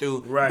distributed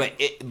through.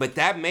 Right. But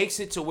that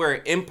makes it to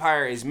where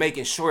Empire is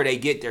making sure they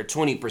get their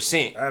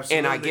 20%. Absolutely.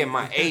 And I get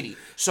my 80%.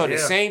 So the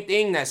same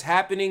thing that's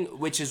happening,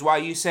 which is why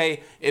you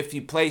say if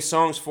you play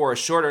songs for a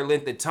shorter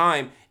length of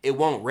time, it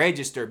won't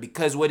register,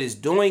 because what it's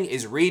doing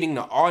is reading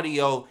the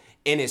audio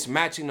and it's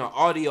matching the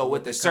audio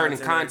with a certain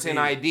content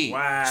ID.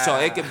 Wow. So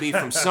it could be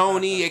from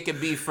Sony, it could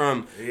be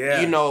from,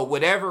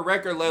 whatever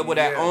record label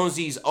that owns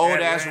these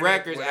old-ass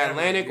records,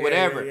 Atlantic,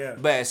 whatever.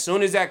 But as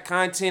soon as that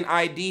content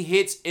ID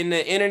hits in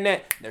the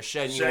internet, they're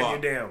shutting you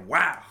off. Down.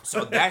 Wow.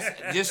 So that's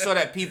just so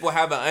that people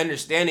have an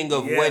understanding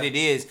of what it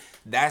is.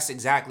 That's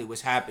exactly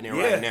what's happening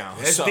right now.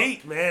 It's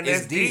deep, man.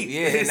 It's deep.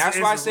 Yeah, and that's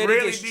why I said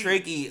really it gets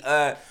tricky.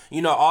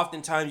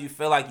 Oftentimes you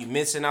feel like you're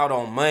missing out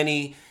on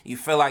money. You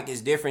feel like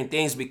it's different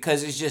things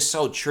because it's just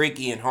so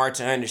tricky and hard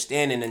to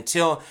understand. And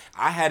until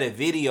I had a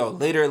video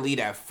literally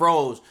that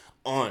froze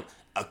on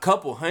a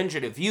couple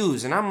hundred of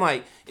views, and I'm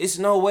like, it's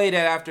no way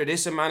that after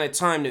this amount of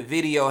time the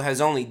video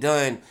has only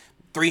done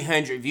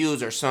 300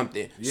 views or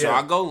something. Yeah. So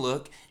I go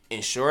look,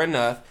 and sure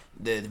enough,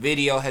 the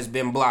video has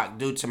been blocked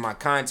due to my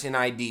content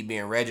ID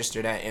being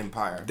registered at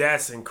Empire.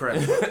 That's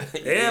incredible.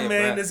 yeah,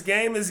 man, this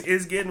game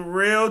is getting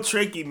real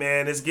tricky,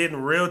 man. It's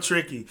getting real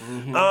tricky.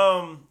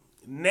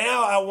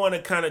 Now I want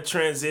to kind of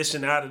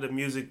transition out of the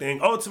music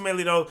thing.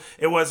 Ultimately, though,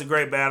 it was a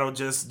great battle.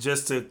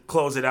 Just to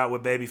close it out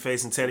with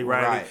Babyface and Teddy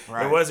Riley.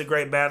 Right. It was a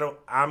great battle.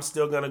 I'm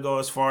still going to go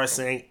as far as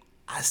saying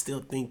I still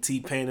think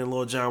T-Pain and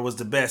Lil Jon was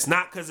the best.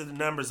 Not because of the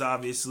numbers,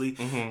 obviously,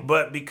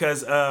 but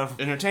because of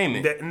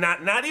entertainment.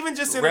 Not even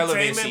just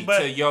relevancy entertainment, but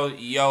to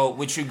yo,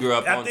 what you grew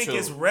up on. I think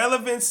it's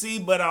relevancy,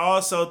 but I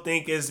also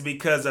think it's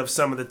because of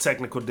some of the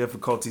technical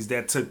difficulties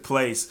that took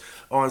place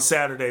on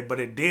Saturday. But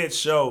it did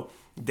show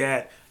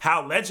that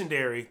how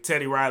legendary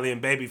Teddy Riley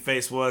and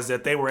Babyface was,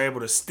 that they were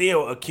able to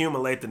still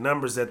accumulate the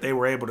numbers that they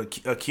were able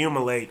to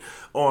accumulate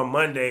on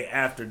Monday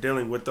after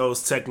dealing with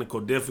those technical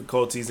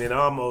difficulties and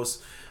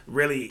almost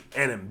really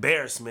an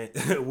embarrassment,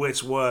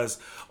 which was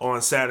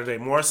on Saturday.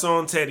 More so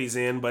on Teddy's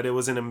end, but it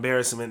was an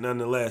embarrassment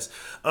nonetheless.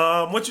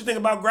 What you think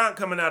about Gronk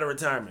coming out of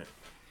retirement?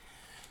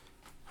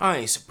 I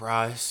ain't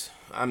surprised.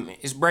 I mean,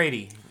 it's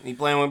Brady. He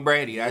playing with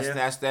Brady.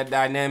 That's that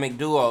dynamic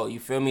duo. You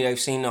feel me? They've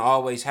seemed to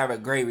always have a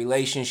great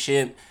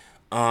relationship.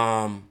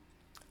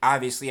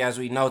 Obviously, as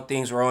we know,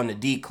 things were on the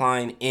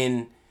decline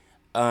in,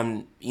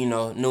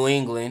 New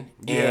England,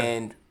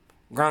 and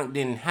Gronk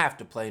didn't have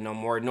to play no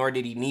more, nor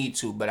did he need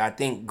to. But I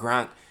think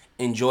Gronk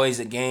enjoys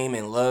the game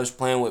and loves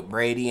playing with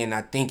Brady, and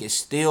I think it's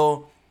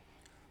still.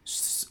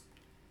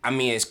 I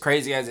mean, as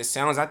crazy as it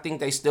sounds, I think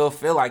they still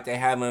feel like they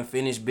have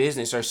unfinished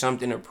business or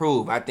something to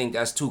prove. I think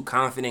that's two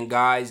confident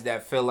guys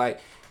that feel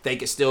like they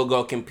could still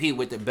go compete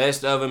with the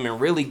best of them and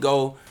really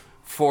go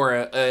for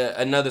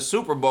another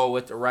Super Bowl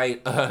with the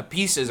right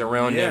pieces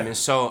around them. And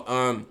so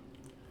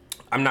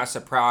I'm not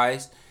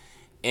surprised,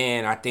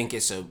 and I think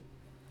it's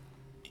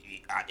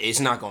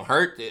not going to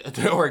hurt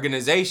the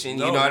organization.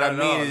 You know what I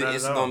mean?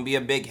 It's going to be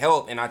a big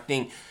help, and I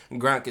think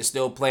Gronk can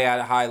still play at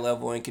a high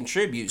level and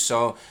contribute.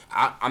 So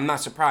I'm not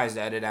surprised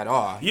at it at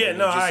all. Yeah,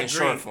 I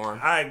agree.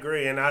 I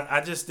agree, and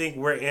I just think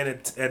we're in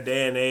a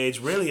day and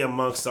age, really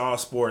amongst all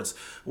sports,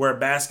 where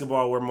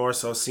basketball, we're more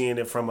so seeing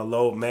it from a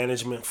load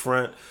management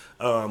front.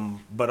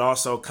 But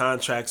also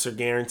contracts are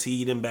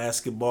guaranteed in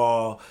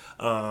basketball.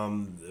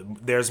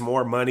 There's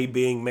more money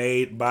being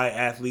made by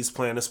athletes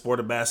playing the sport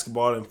of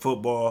basketball than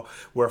football,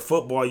 where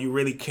football you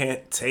really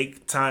can't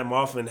take time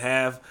off and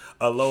have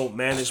a load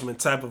management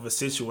type of a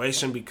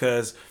situation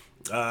because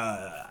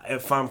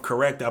if I'm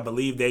correct, I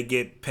believe they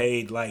get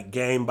paid like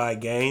game by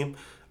game.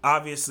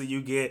 Obviously,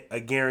 you get a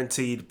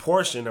guaranteed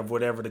portion of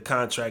whatever the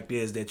contract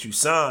is that you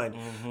sign.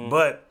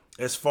 But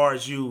as far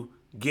as you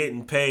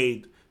getting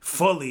paid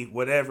fully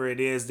whatever it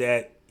is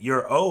that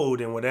you're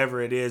owed and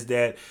whatever it is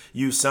that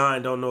you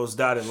signed on those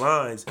dotted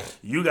lines,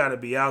 you got to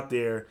be out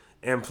there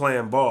and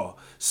playing ball.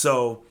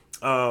 So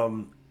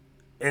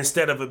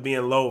instead of it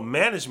being load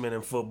management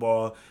in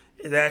football,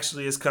 it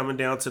actually is coming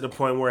down to the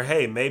point where,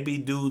 hey, maybe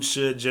dudes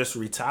should just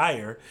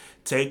retire,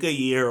 take a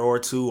year or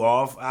two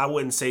off. I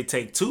wouldn't say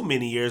take too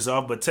many years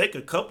off, but take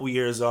a couple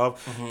years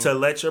off to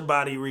let your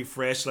body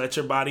refresh, let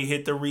your body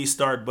hit the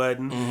restart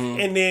button,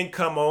 and then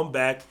come on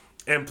back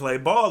and play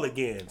ball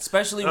again.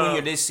 Especially when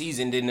you're this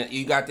season,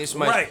 you got this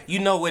much. Right. You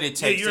know what it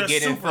takes to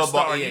get in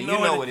football. Yeah, you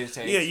know what it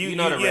takes. Yeah, you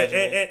know the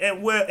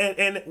regimen.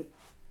 And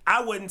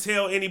I wouldn't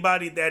tell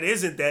anybody that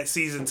isn't that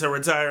season to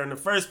retire in the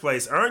first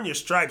place. Earn your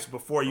stripes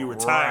before you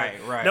retire.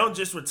 Right. Don't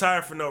just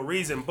retire for no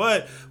reason.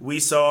 But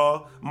we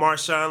saw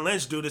Marshawn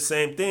Lynch do the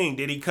same thing.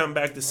 Did he come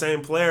back the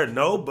same player?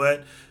 No,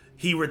 but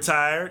he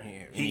retired.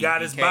 He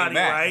got his body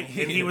right,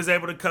 and he was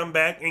able to come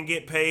back and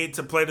get paid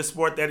to play the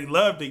sport that he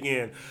loved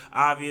again.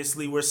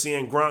 Obviously, we're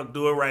seeing Gronk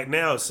do it right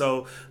now.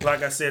 So,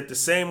 like I said, the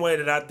same way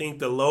that I think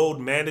the load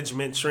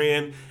management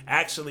trend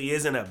actually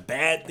isn't a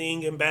bad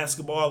thing in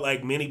basketball,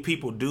 like many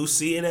people do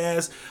see it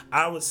as,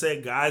 I would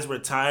say guys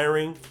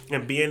retiring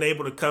and being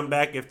able to come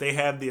back if they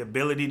have the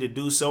ability to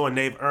do so and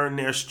they've earned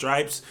their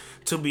stripes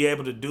to be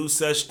able to do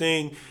such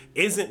thing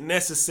isn't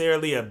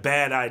necessarily a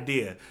bad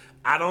idea.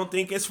 I don't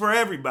think it's for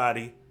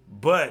everybody,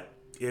 but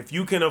if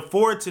you can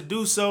afford to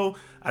do so,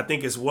 I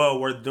think it's well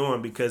worth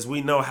doing because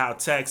we know how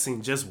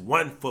taxing just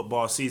one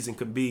football season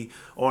can be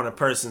on a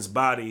person's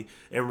body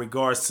in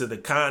regards to the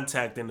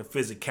contact and the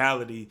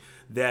physicality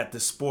that the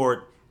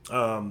sport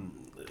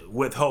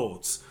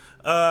withholds.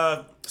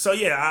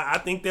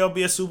 I think they'll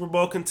be a Super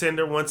Bowl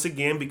contender once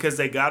again because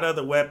they got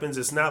other weapons.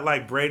 It's not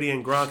like Brady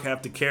and Gronk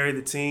have to carry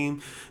the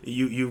team.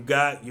 You've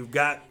got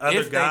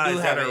other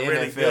guys that are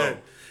really good.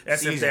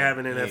 That's if they have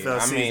an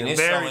NFL season. It's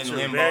very true.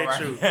 Very right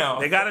true. Now.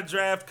 They got a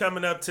draft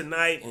coming up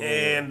tonight,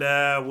 and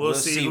we'll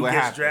see who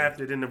gets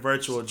drafted in the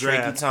virtual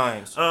draft. Tricky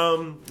times.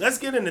 Let's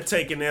get into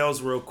taking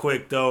L's real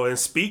quick, though. And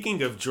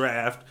speaking of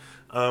draft,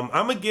 I'm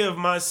going to give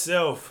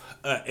myself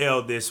an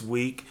L this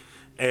week.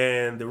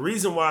 And the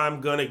reason why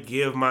I'm going to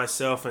give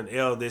myself an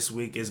L this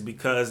week is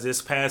because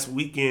this past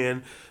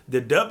weekend,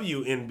 the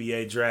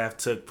WNBA draft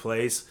took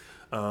place.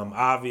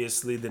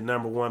 Obviously, the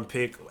number one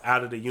pick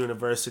out of the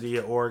University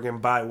of Oregon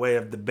by way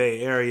of the Bay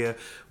Area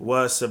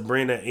was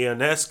Sabrina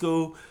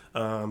Ionescu.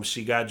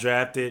 She got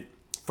drafted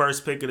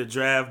first pick of the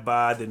draft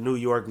by the New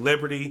York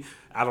Liberty.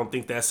 I don't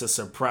think that's a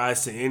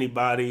surprise to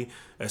anybody,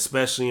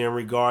 especially in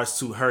regards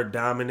to her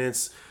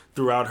dominance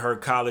throughout her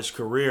college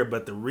career.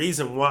 But the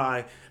reason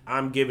why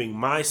I'm giving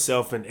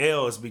myself an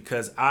L is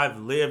because I've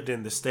lived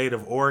in the state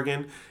of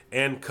Oregon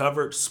and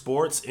covered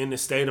sports in the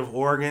state of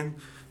Oregon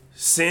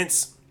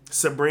since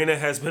Sabrina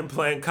has been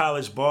playing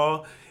college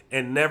ball,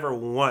 and never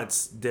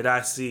once did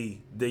I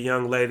see the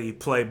young lady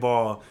play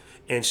ball,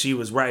 and she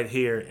was right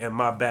here in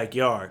my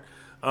backyard.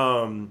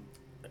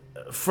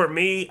 For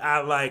me,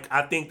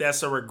 I think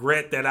that's a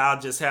regret that I'll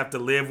just have to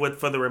live with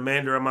for the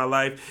remainder of my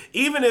life.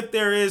 Even if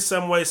there is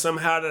some way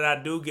somehow that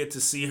I do get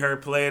to see her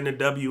play in the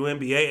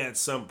WNBA at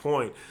some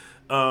point,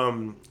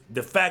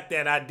 the fact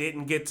that I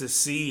didn't get to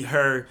see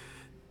her,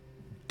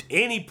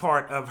 any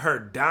part of her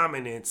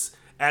dominance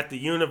at the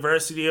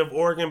University of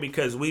Oregon,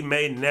 because we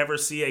may never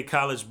see a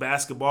college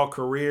basketball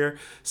career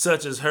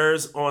such as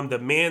hers on the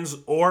men's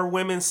or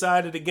women's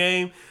side of the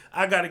game,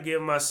 I got to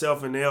give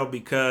myself an L,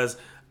 because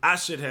I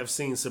should have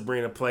seen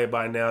Sabrina play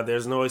by now.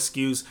 There's no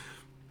excuse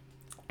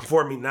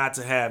for me not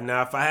to have.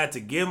 Now, if I had to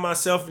give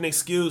myself an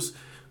excuse,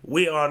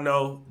 we all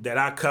know that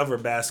I cover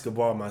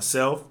basketball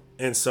myself.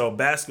 And so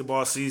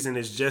basketball season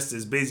is just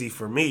as busy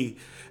for me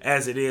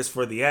as it is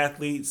for the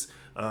athletes.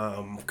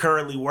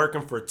 Currently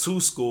working for 2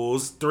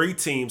 schools, 3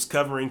 teams,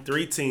 covering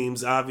 3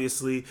 teams.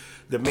 Obviously,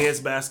 the men's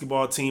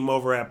basketball team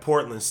over at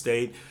Portland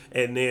State.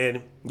 And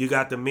then you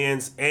got the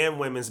men's and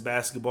women's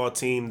basketball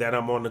team that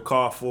I'm on the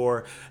call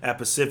for at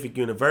Pacific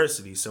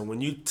University. So when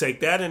you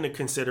take that into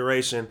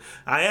consideration,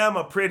 I am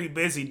a pretty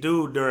busy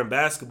dude during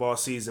basketball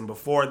season.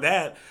 Before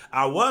that,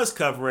 I was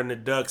covering the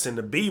Ducks and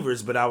the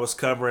Beavers, but I was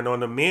covering on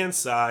the men's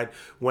side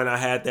when I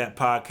had that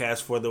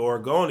podcast for the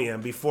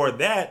Oregonian. Before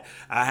that,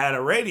 I had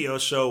a radio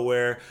show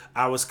where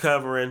I was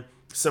covering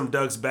some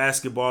Ducks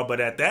basketball, but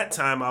at that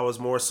time I was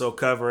more so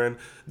covering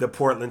the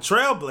Portland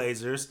Trail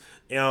Blazers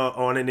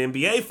on an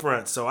NBA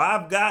front. So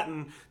I've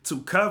gotten to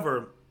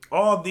cover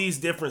all these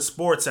different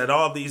sports at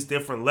all these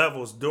different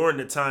levels during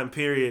the time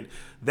period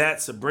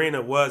that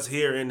Sabrina was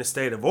here in the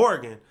state of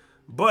Oregon.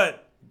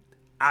 But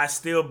I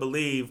still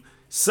believe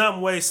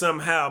some way,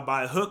 somehow,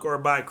 by hook or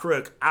by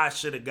crook, I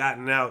should have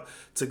gotten out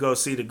to go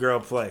see the girl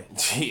play.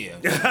 Yeah.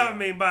 I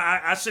mean, but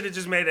I should have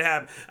just made it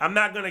happen. I'm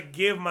not going to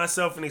give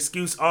myself an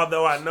excuse,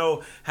 although I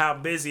know how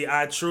busy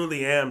I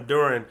truly am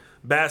during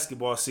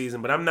basketball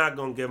season, but I'm not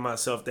going to give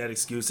myself that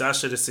excuse. I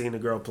should have seen the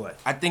girl play.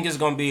 I think it's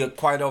going to be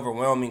quite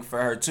overwhelming for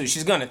her, too.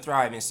 She's going to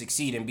thrive and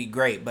succeed and be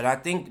great, but I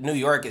think New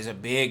York is a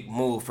big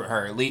move for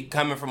her.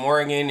 Coming from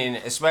Oregon, and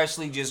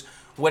especially just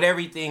with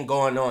everything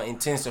going on,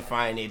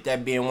 intensifying it,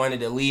 that being one of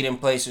the leading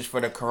places for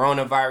the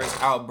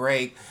coronavirus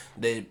outbreak,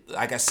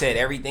 like I said,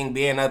 everything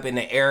being up in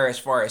the air as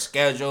far as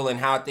schedule and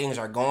how things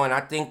are going, I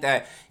think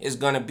that is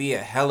going to be a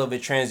hell of a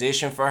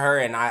transition for her,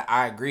 and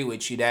I agree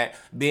with you that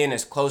being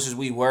as close as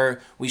we were,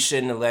 we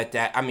shouldn't have let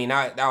that. I mean,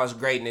 that was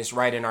greatness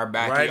right in our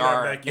backyard. Right in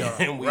our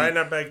backyard. Right in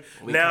our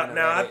backyard.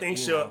 Now I think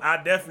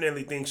I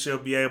definitely think she'll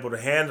be able to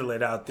handle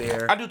it out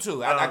there. I do too.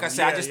 Like I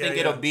said, I just think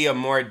it'll be a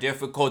more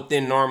difficult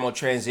than normal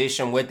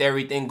transition with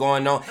everything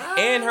going on,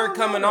 and her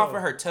coming off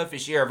of her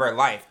toughest year of her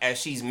life, as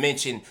she's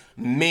mentioned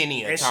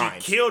many a time.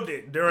 And she killed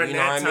it during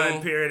that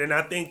time period, and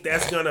I think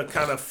that's going to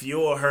kind of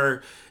fuel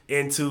her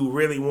into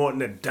really wanting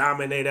to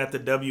dominate at the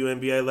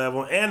WNBA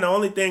level. And the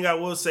only thing I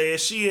will say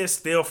is she is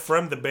still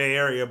from the Bay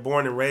Area,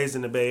 born and raised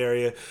in the Bay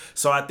Area,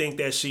 so I think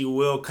that she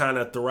will kind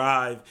of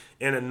thrive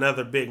in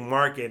another big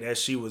market, as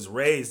she was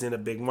raised in a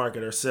big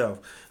market herself.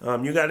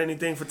 You got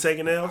anything for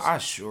taking L's? I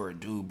sure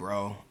do,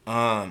 bro.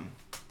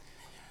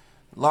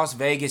 Las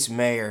Vegas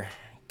mayor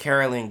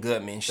Carolyn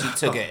Goodman, she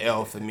took an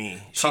L for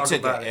me. She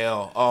took an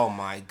L. Oh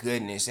my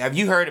goodness. Have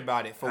you heard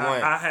about it, for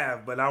one? I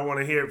have, but I want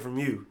to hear it from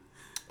you.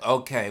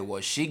 Okay,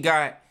 well, she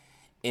got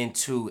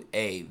into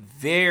a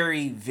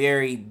very,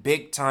 very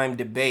big time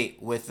debate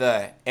with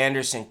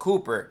Anderson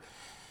Cooper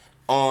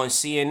on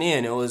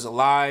CNN. It was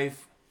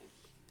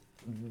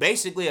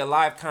basically a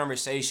live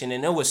conversation,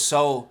 and it was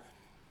so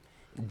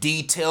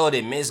detailed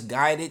and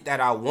misguided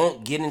that I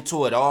won't get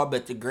into it all,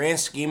 but the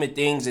grand scheme of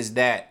things is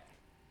that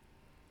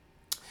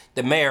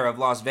the mayor of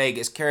Las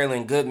Vegas,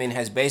 Carolyn Goodman,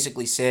 has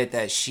basically said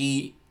that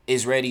she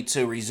is ready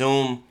to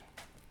resume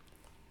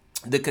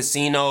the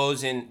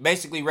casinos and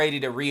basically ready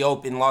to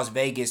reopen Las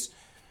Vegas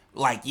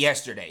like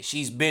yesterday.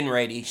 She's been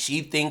ready.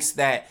 She thinks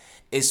that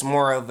it's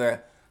more of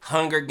a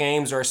Hunger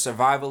Games or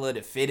survival of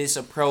the fittest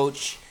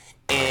approach,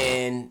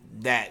 and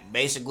that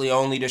basically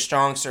only the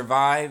strong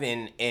survive,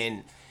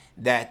 and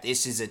that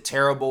this is a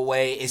terrible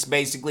way. It's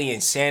basically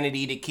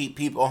insanity to keep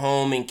people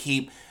home and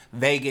keep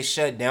Vegas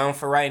shut down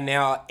for right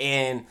now.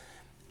 And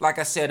like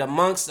I said,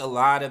 amongst a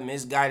lot of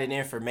misguided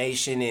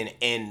information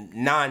and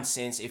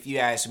nonsense, if you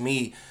ask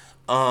me,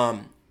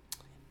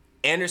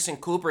 Anderson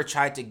Cooper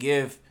tried to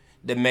give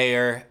the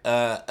mayor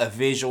a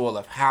visual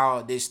of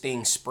how this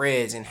thing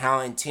spreads and how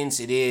intense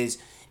it is,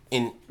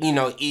 and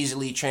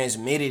easily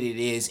transmitted it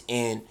is.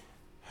 And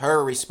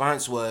her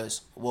response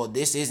was, well,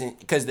 this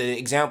isn't, because the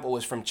example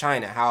was from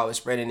China, how it was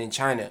spreading in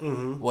China.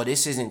 Mm-hmm. Well,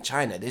 this isn't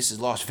China, this is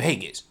Las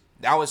Vegas.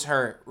 That was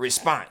her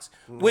response,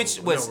 which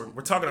was... No,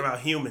 we're talking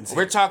about humans here.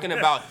 We're talking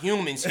about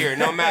humans here,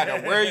 no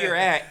matter where you're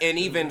at. And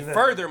even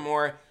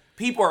furthermore,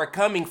 people are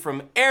coming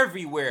from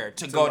everywhere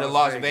to go to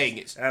Las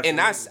Vegas.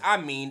 And I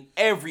mean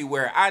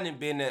everywhere. I done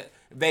been to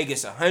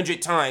Vegas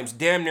 100 times,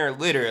 damn near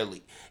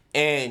literally.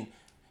 And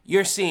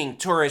you're seeing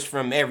tourists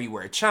from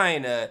everywhere.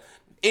 China,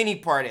 any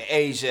part of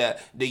Asia,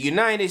 the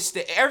United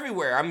States,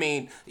 everywhere. I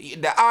mean,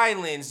 the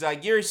islands,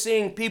 like you're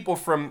seeing people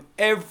from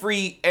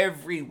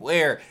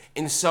everywhere.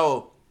 And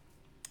so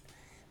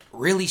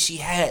really she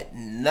had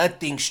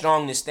nothing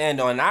strong to stand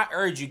on. I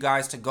urge you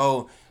guys to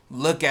go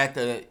look at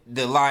the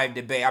live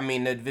debate. I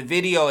mean, the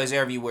video is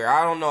everywhere.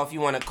 I don't know if you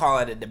want to call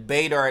it a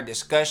debate or a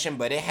discussion,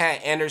 but it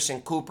had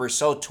Anderson Cooper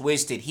so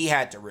twisted he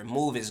had to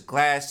remove his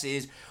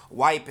glasses,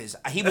 wipe his...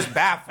 He was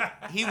baffled.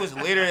 He was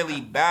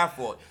literally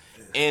baffled.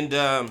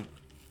 And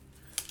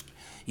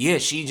yeah,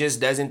 she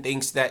just doesn't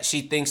think that...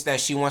 She thinks that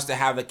she wants to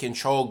have a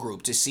control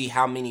group to see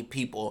how many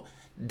people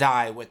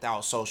die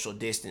without social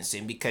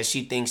distancing, because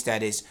she thinks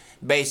that it's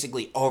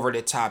basically over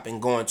the top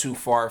and going too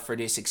far for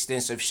this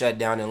extensive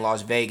shutdown in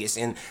Las Vegas.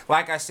 And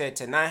like I said,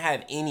 to not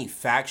have any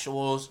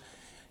factuals,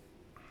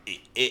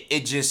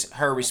 it just,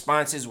 her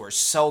responses were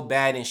so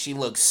bad and she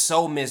looked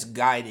so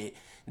misguided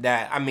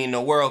that, I mean,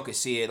 the world could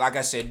see it. Like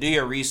I said, do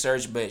your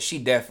research, but she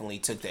definitely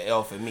took the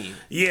L for me.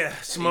 Yeah,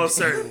 most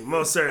certainly.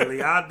 Most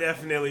certainly. I'll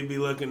definitely be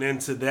looking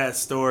into that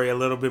story a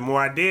little bit more.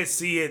 I did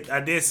see it.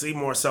 I did see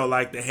more so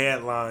like the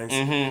headlines.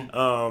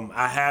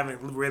 I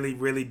haven't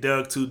really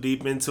dug too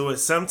deep into it.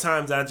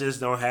 Sometimes I just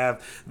don't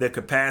have the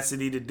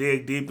capacity to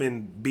dig deep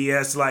in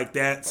BS like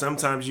that.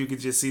 Sometimes you could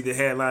just see the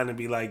headline and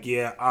be like,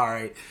 yeah, all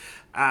right.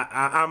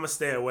 I'm going to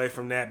stay away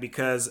from that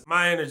because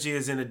my energy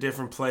is in a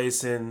different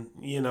place, and,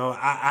 you know,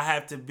 I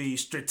have to be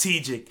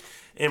strategic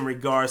in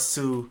regards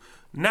to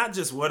not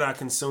just what I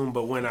consume,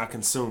 but when I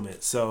consume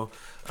it. So,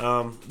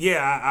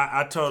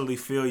 I totally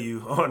feel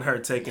you on her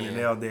taking an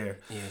L there.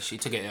 Yeah, she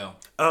took an L.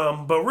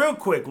 But real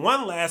quick,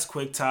 one last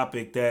quick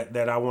topic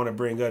that I want to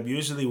bring up.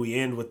 Usually we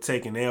end with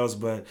taking L's,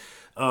 but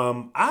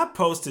I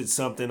posted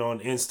something on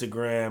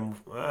Instagram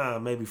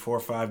maybe 4 or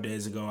 5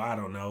 days ago. I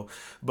don't know.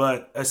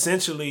 But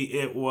essentially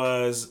it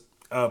was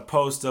a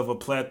post of a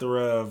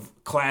plethora of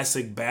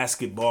classic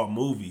basketball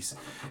movies.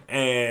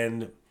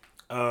 And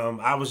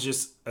I was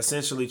just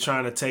essentially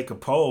trying to take a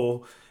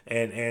poll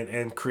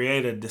and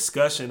create a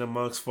discussion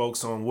amongst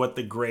folks on what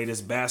the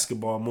greatest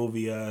basketball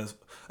movie of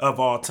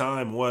all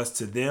time was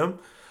to them.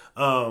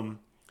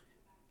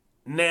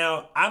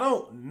 Now, I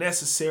don't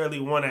necessarily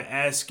want to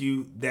ask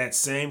you that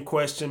same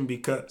question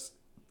because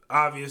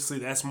obviously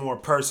that's more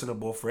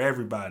personable for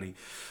everybody.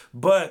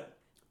 But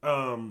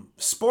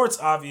sports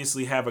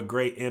obviously have a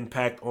great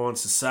impact on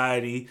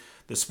society.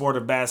 The sport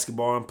of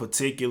basketball in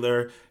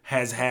particular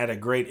has had a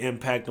great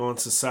impact on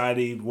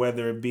society,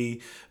 whether it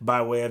be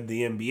by way of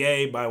the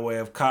NBA, by way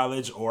of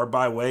college, or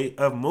by way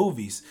of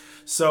movies.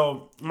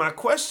 So my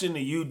question to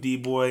you,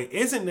 D-Boy,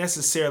 isn't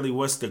necessarily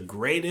what's the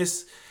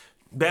greatest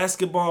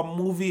basketball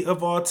movie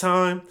of all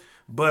time,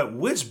 but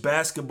which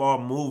basketball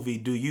movie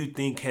do you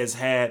think has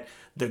had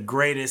the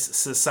greatest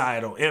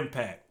societal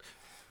impact?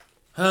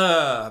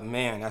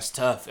 Man, that's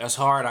tough. That's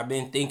hard. I've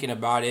been thinking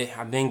about it.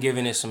 I've been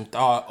giving it some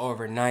thought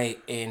overnight,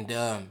 and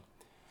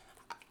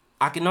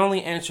I can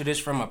only answer this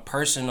from a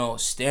personal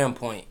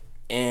standpoint.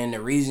 And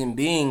the reason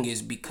being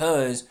is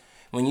because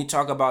when you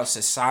talk about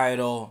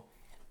societal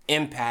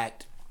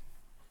impact,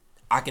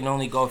 I can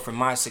only go from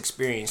my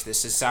experience, the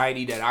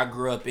society that I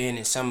grew up in,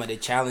 and some of the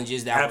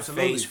challenges that were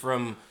faced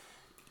from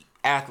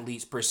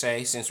athletes per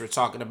se, since we're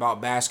talking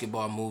about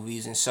basketball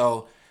movies. And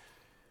so,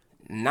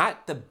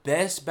 not the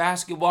best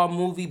basketball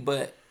movie,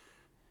 but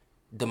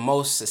the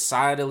most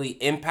societally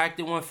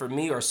impacted one for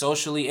me, or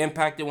socially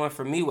impacted one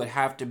for me, would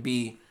have to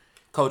be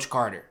Coach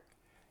Carter.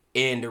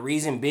 And the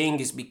reason being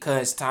is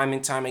because time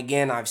and time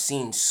again, I've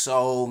seen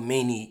so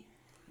many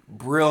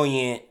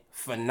brilliant,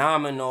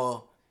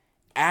 phenomenal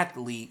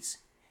athletes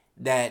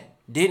that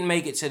didn't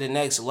make it to the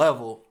next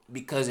level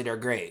because of their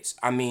grades.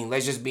 I mean,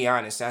 let's just be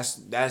honest.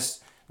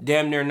 That's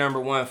damn near number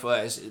one for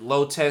us.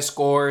 Low test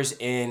scores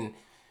and,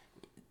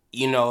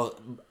 you know,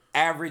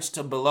 average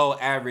to below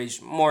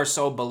average, more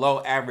so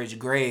below average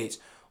grades,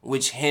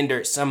 which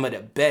hindered some of the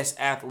best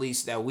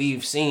athletes that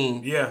we've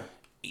seen. Yeah.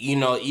 You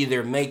know,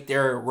 either make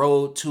their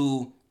road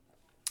to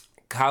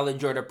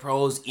college or the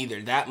pros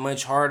either that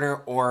much harder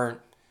or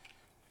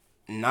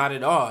not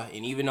at all.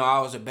 And even though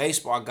I was a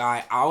baseball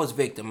guy, I was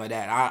victim of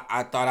that.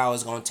 I thought I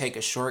was going to take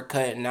a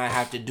shortcut and not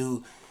have to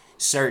do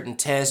certain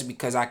tests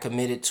because I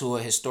committed to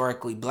a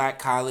historically black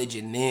college,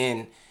 and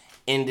then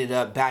ended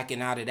up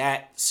backing out of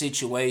that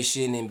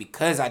situation. And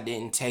because I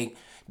didn't take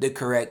the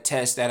correct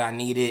test that I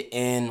needed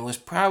and was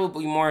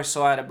probably more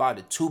so at about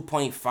a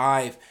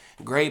 2.5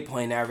 grade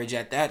point average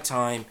at that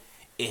time,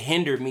 it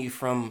hindered me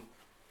from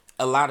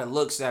a lot of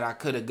looks that I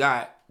could have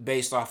got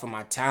based off of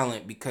my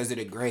talent because of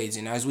the grades.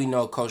 And as we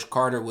know, Coach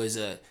Carter was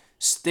a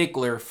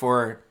stickler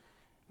for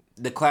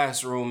the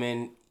classroom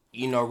and,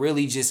 you know,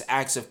 really just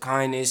acts of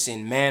kindness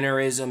and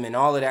mannerism and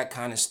all of that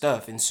kind of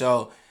stuff. And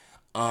so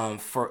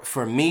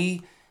for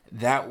me,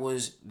 that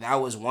was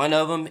one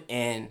of them.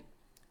 And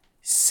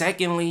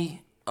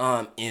secondly,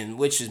 and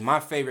which is my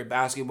favorite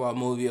basketball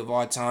movie of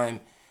all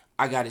time,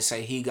 I got to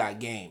say He Got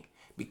Game,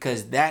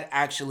 because that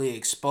actually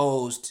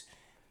exposed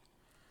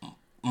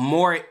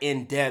more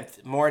in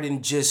depth, more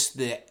than just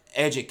the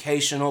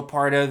educational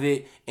part of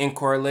it in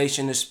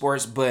correlation to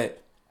sports,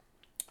 but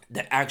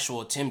the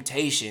actual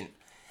temptation.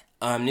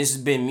 This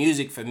has been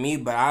music for me,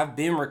 but I've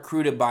been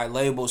recruited by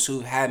labels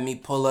who've had me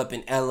pull up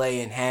in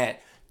LA and had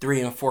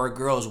 3 and 4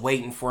 girls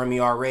waiting for me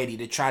already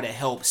to try to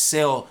help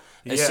sell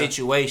a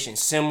situation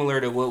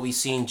similar to what we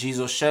seen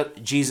Jesus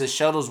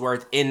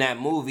Shuttlesworth in that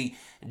movie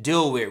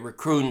deal with,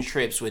 recruiting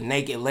trips with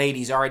naked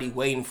ladies already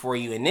waiting for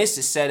you. And this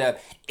is set up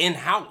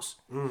in-house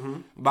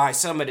by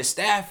some of the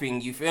staffing,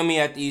 you feel me,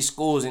 at these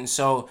schools. And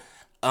so,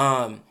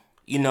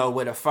 you know,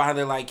 with a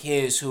father like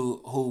his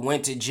who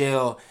went to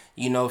jail,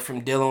 you know,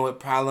 from dealing with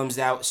problems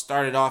that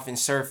started off and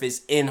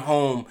surfaced in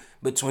home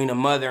between a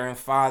mother and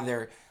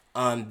father,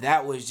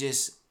 that was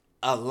just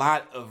a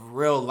lot of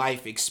real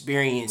life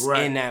experience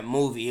in that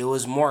movie. It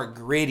was more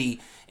gritty,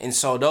 and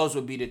so those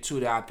would be the two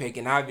that I pick.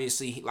 And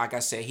obviously, like I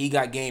said, He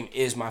Got Game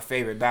is my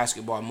favorite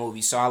basketball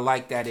movie, so I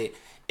like that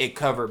it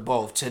covered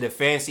both, to the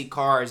fancy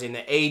cars and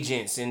the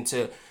agents and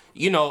to,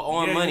 you know,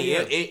 on money.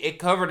 Yeah. It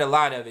covered a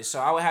lot of it, so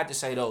I would have to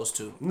say those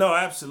two. No,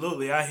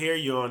 absolutely. I hear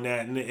you on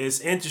that. And it's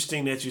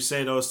interesting that you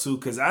say those two,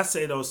 because I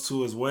say those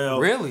two as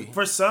well. Really?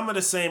 For some of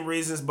the same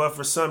reasons, but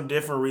for some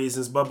different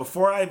reasons. But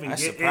before I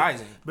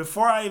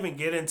even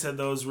get into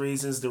those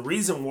reasons, the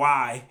reason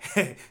why,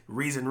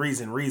 reason,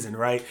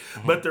 right?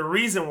 Mm-hmm. But the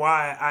reason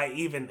why I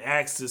even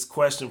asked this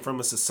question from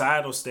a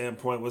societal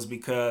standpoint was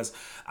because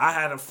I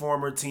had a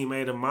former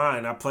teammate of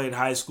mine. I played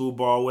high school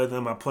ball with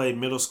him. I played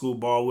middle school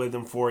ball with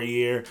him for a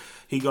year.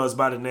 He goes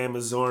by the name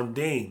of Zorm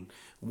Dean.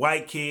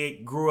 White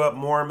kid, grew up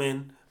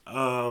Mormon,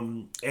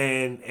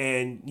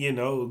 and you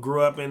know,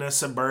 grew up in a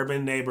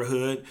suburban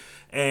neighborhood.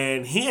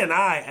 And he and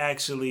I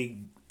actually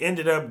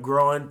ended up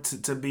growing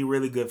to be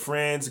really good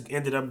friends,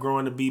 ended up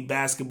growing to be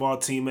basketball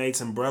teammates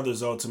and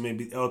brothers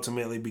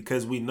ultimately,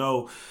 because we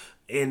know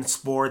in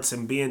sports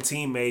and being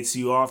teammates,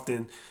 you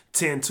often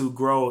tend to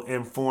grow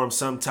and form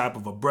some type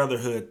of a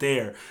brotherhood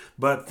there.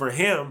 But for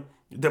him,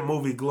 the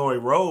movie Glory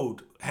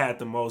Road had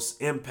the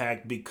most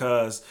impact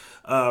because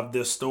of the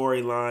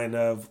storyline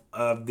of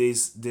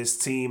this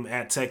team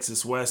at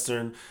Texas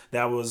Western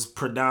that was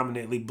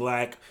predominantly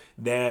black,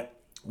 that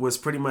was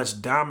pretty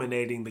much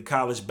dominating the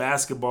college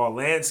basketball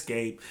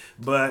landscape,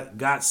 but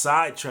got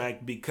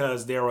sidetracked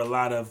because there were a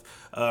lot of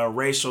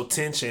racial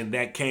tension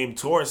that came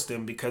towards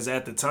them, because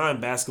at the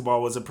time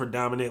basketball was a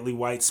predominantly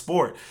white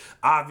sport.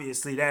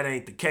 Obviously that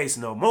ain't the case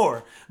no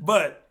more,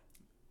 but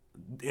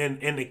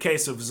in the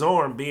case of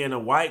Zorn being a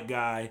white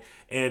guy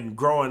and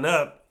growing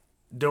up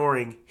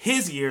during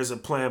his years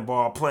of playing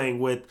ball, playing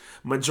with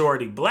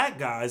majority black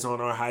guys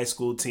on our high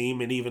school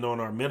team and even on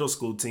our middle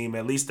school team,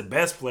 at least the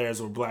best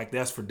players were black,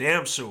 that's for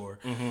damn sure.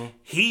 Mm-hmm.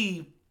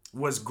 He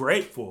was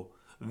grateful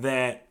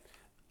that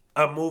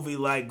a movie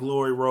like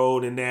Glory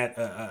Road and that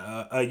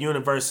a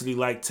university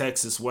like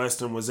Texas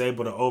Western was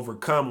able to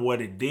overcome what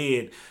it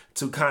did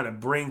to kind of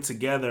bring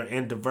together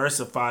and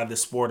diversify the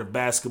sport of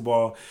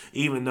basketball,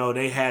 even though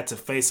they had to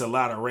face a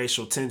lot of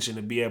racial tension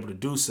to be able to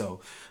do so.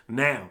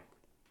 Now,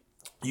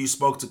 you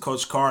spoke to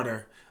Coach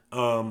Carter.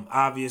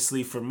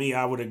 Obviously, for me,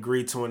 I would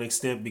agree to an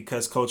extent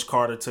because Coach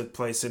Carter took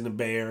place in the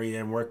Bay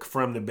Area and we're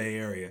from the Bay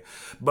Area.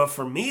 But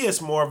for me,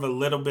 it's more of a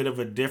little bit of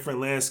a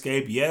different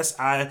landscape. Yes,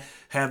 I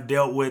have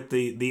dealt with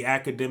the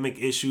academic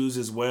issues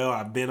as well.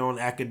 I've been on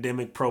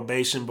academic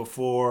probation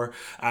before.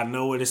 I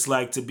know what it's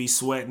like to be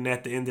sweating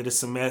at the end of the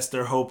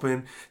semester,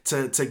 hoping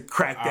to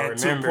crack that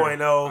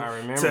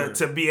 2.0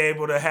 to be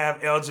able to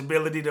have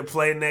eligibility to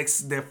play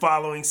the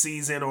following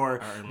season or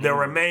the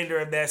remainder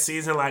of that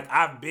season. Like,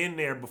 I've been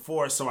there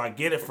before, so I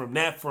get it from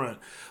that front.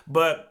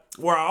 But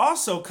where I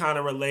also kind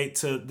of relate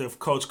to the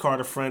Coach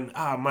Carter friend,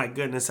 my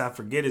goodness, I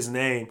forget his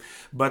name,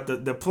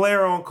 but the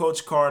player on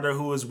Coach Carter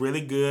who was really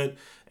good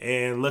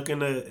and looking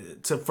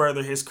to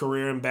further his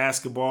career in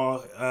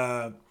basketball,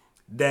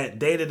 that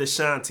dated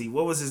Ashanti.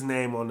 What was his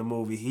name on the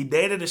movie? He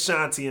dated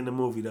Ashanti in the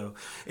movie, though.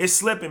 It's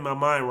slipping my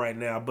mind right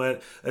now,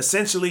 but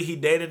essentially he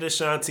dated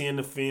Ashanti in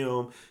the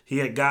film. He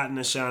had gotten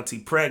Ashanti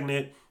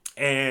pregnant.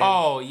 And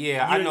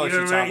I know what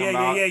you're talking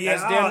about.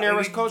 That's damn near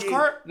was Coach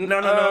Carter? No,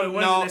 it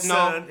wasn't his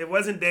son. It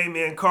wasn't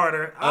Damian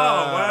Carter.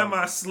 Why am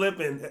I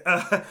slipping?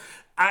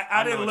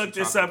 I didn't look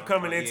this up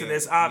coming into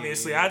this,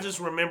 obviously. I just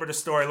remember the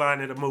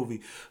storyline of the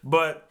movie.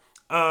 But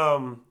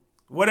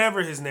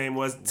whatever his name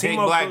was, Big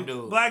black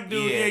dude. Black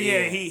dude,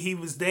 yeah. He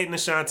was dating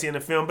Ashanti in the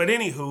film. But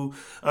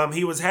anywho,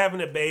 he was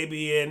having a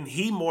baby, and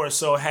he more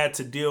so had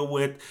to deal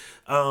with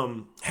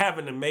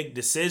having to make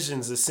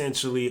decisions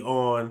essentially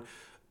on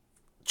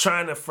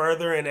trying to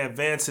further and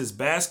advance his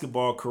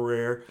basketball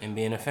career and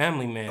being a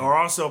family man, or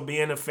also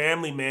being a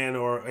family man,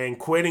 and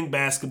quitting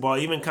basketball,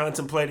 even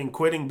contemplating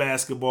quitting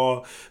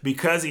basketball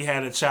because he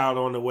had a child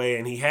on the way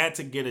and he had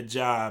to get a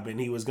job and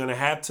he was going to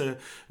have to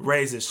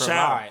raise his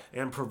child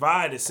and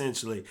provide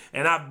essentially.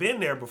 And I've been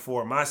there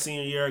before. My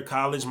senior year of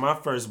college, my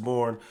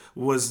firstborn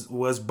was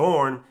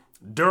born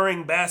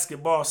during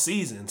basketball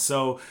season.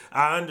 So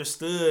I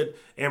understood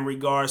in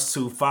regards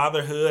to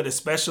fatherhood,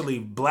 especially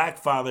black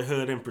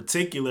fatherhood in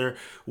particular,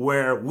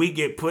 where we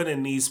get put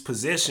in these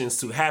positions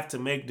to have to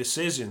make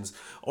decisions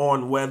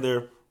on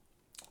whether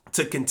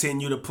to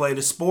continue to play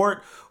the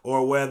sport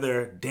or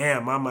whether,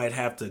 damn, I might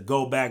have to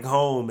go back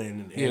home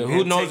and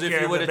who knows if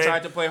you would have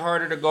tried to play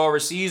harder to go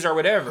overseas or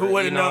whatever. Who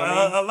would have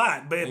known a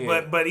lot.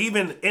 But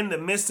even in the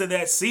midst of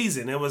that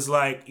season, it was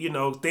like,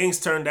 things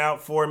turned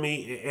out for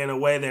me in a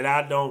way that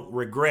I don't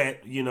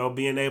regret,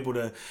 being able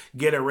to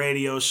get a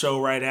radio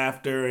show right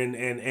after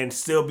and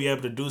still be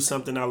able to do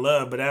something I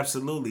love. But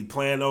absolutely,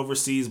 playing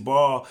overseas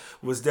ball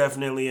was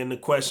definitely in the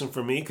question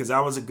for me because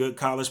I was a good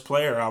college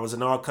player. I was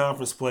an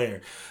all-conference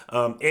player.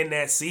 In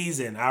that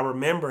season, I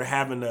remember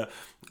having to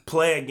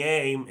play a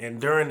game, and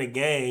during the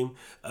game,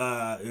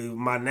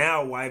 my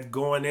now wife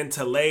going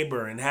into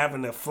labor and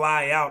having to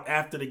fly out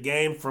after the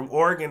game from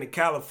Oregon to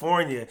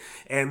California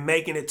and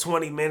making it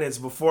 20 minutes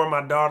before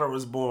my daughter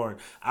was born.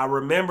 I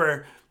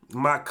remember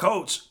my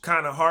coach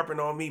kind of harping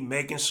on me,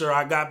 making sure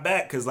I got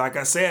back because, like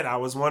I said, I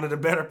was one of the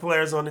better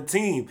players on the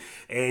team,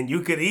 and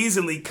you could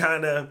easily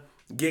kind of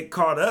get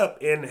caught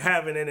up in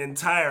having an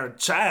entire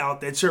child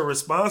that you're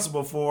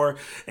responsible for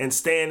and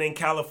staying in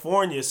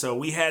California. So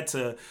we had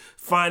to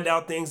find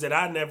out things that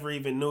I never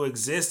even knew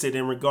existed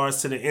in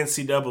regards to the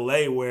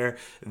NCAA, where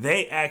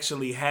they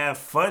actually have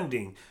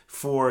funding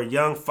for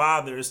young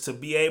fathers to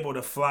be able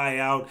to fly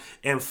out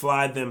and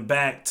fly them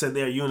back to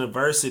their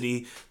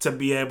university to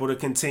be able to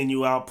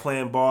continue out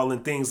playing ball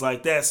and things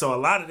like that. So a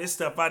lot of this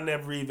stuff I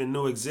never even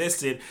knew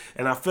existed,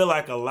 and I feel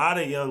like a lot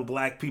of young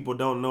black people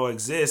don't know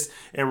exist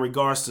in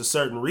regards to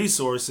certain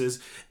resources,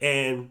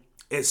 and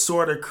it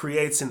sort of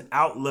creates an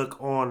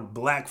outlook on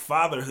black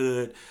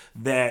fatherhood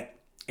that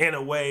in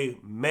a way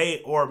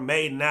may or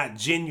may not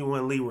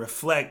genuinely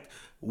reflect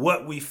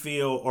what we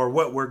feel or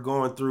what we're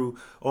going through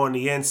on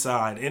the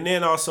inside. And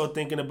then also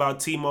thinking about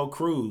Timo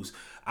Cruz.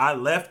 I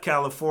left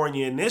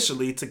California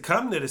initially to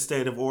come to the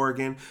state of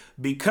Oregon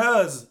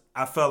because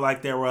I felt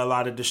like there were a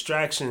lot of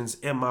distractions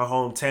in my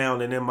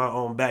hometown and in my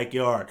own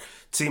backyard.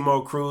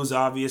 Timo Cruz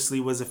obviously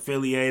was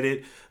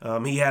affiliated.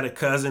 He had a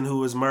cousin who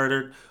was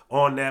murdered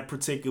on that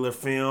particular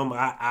film.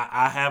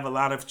 I have a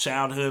lot of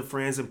childhood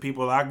friends and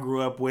people I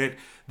grew up with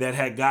that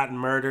had gotten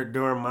murdered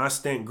during my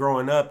stint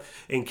growing up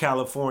in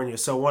California.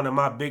 So one of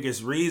my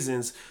biggest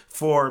reasons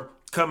for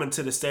coming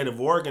to the state of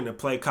Oregon to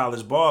play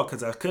college ball,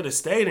 because I could have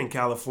stayed in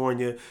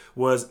California,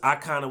 was I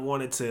kind of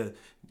wanted to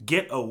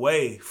get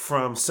away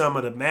from some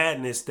of the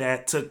madness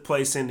that took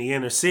place in the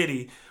inner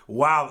city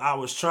while I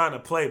was trying to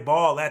play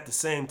ball at the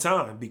same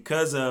time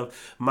because of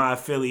my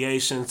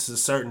affiliations to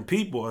certain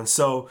people. And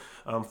so,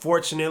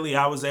 fortunately,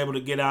 I was able to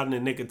get out in the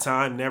nick of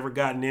time, never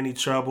got in any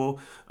trouble.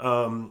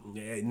 My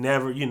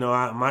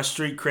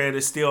street cred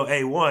is still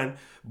A1.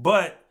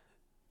 But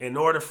in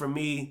order for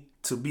me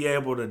to be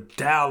able to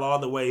dial all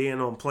the way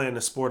in on playing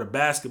the sport of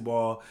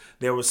basketball,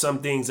 there were some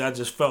things I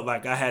just felt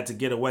like I had to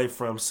get away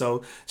from.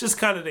 So just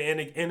kind of the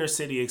inner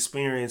city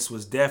experience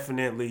was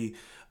definitely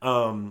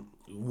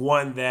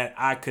one that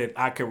I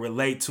could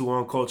relate to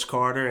on Coach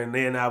Carter. And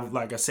then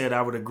like I said,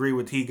 I would agree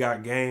with He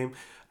Got Game.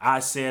 I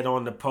said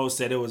on the post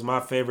that it was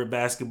my favorite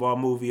basketball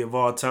movie of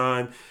all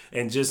time.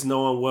 And just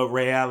knowing what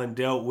Ray Allen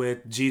dealt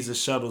with,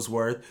 Jesus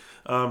Shuttlesworth,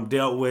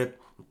 dealt with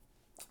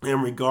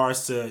in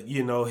regards to,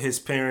 his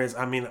parents.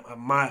 I mean,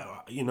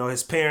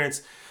 his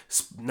parents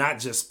not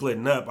just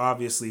splitting up.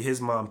 Obviously,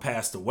 his mom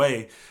passed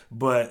away,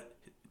 but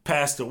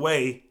passed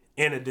away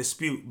in a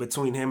dispute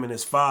between him and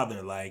his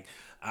father. Like,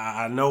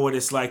 I know what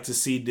it's like to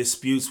see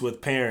disputes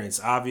with parents.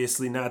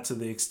 Obviously, not to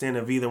the extent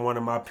of either one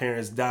of my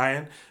parents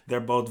dying.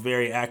 They're both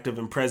very active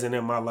and present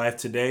in my life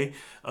today,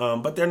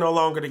 but they're no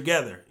longer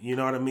together. You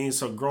know what I mean?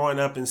 So growing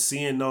up and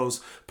seeing those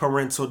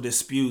parental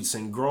disputes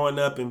and growing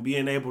up and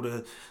being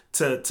able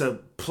to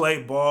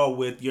play ball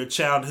with your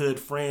childhood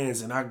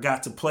friends, and I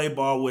got to play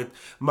ball with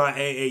my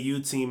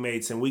AAU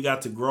teammates, and we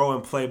got to grow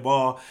and play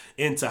ball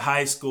into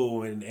high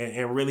school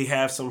and really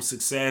have some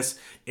success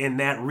in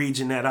that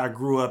region that I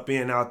grew up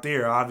in out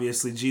there.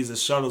 Obviously,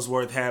 Jesus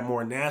Shuttlesworth had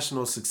more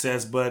national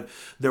success, but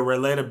the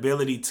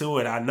relatability to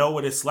it, I know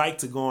what it's like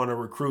to go on a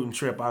recruiting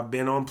trip. I've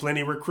been on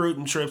plenty of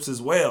recruiting trips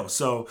as well.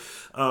 So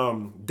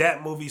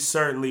that movie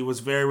certainly was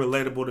very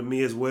relatable to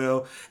me as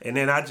well. And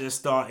then I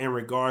just thought in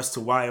regards to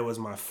why it was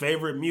my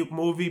favorite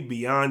movie,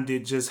 beyond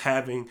it just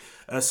having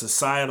a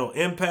societal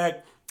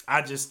impact,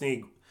 I just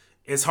think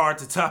it's hard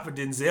to top a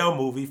Denzel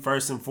movie,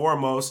 first and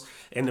foremost.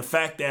 And the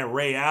fact that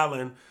Ray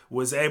Allen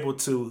was able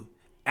to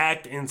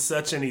act in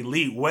such an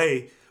elite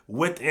way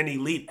with an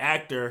elite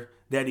actor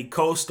that he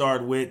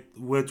co-starred with,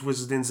 which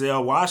was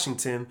Denzel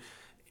Washington,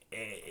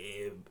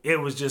 it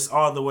was just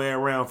all the way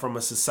around from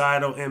a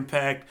societal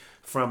impact,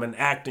 from an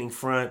acting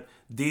front.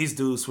 These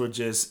dudes were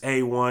just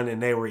A1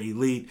 and they were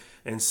elite.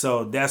 And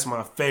so that's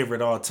my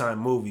favorite all-time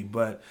movie.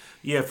 But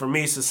yeah, for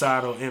me,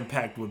 societal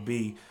impact would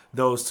be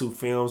those two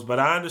films. But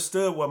I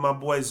understood what my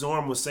boy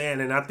Zorn was saying.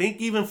 And I think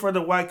even for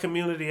the white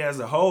community as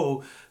a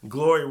whole,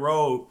 Glory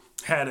Road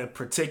had a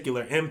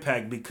particular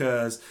impact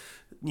because,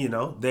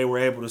 they were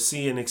able to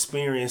see and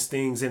experience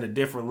things in a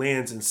different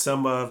lens. And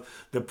some of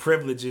the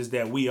privileges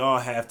that we all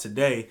have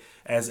today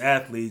as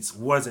athletes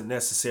wasn't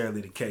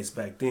necessarily the case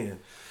back then.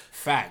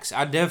 Facts.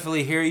 I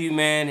definitely hear you,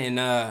 man.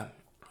 And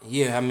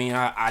Yeah, I mean,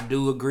 I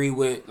do agree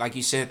with, like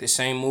you said, the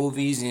same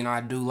movies, and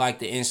I do like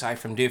the insight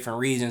from different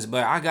reasons,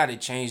 but I got to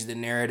change the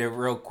narrative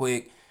real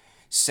quick.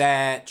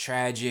 Sad,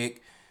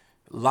 tragic,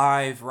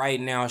 live right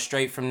now,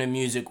 straight from the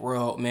music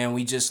world, man.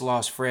 We just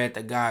lost Fred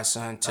the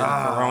Godson to the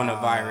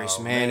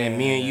coronavirus, man. And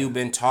me and you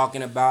been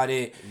talking about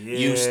it. Yeah.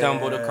 You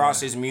stumbled across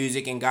his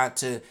music and got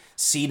to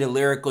see the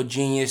lyrical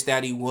genius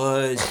that he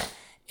was.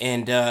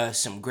 And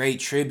some great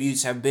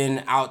tributes have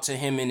been out to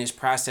him in his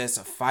process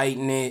of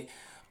fighting it.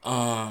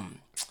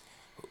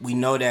 We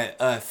know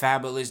that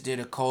Fabulous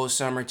did a Cold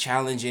Summer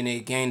Challenge and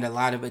it gained a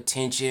lot of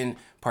attention,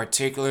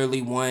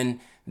 particularly one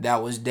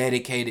that was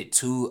dedicated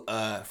to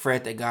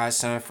Fred the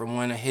Godson from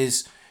one of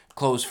his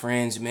close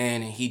friends,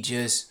 man, and he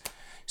just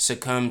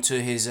succumbed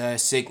to his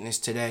sickness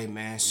today,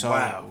 man. So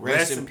wow.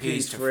 rest in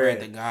peace to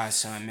Fred the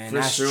Godson, man.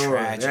 That's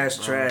tragic. That's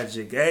bro.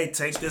 tragic. Hey,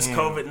 take this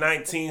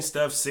COVID-19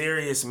 stuff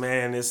serious,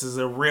 man. This is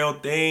a real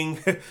thing.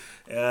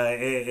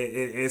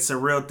 It's a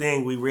real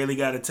thing. We really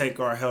got to take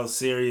our health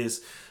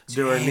serious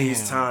during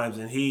these times,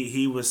 and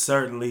he was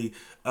certainly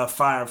a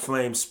fire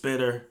flame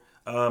spitter.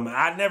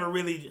 I never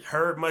really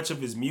heard much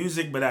of his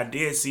music, but I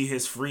did see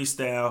his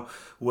freestyle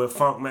with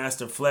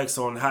Funkmaster Flex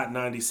on Hot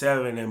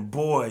 97, and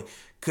boy,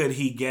 could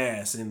he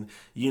gas. And,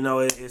 you know,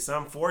 it's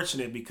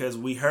unfortunate because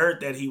we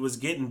heard that he was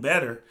getting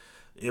better.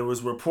 It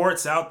was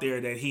reports out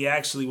there that he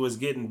actually was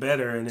getting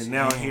better, and then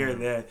now hear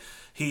that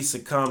he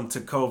succumbed to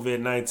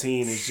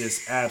COVID-19 is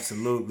just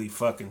absolutely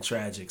fucking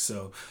tragic.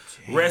 So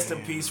rest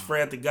in peace,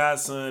 Fred the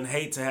Godson.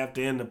 Hate to have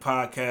to end the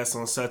podcast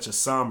on such a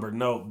somber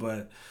note,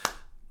 but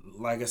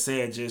like I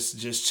said,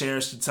 just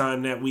cherish the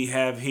time that we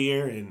have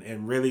here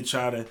and really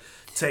try to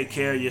take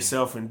care of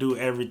yourself and do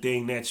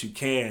everything that you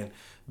can,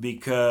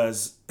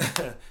 because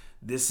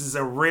this is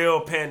a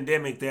real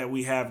pandemic that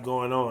we have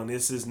going on.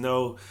 This is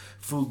no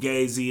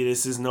fugazi.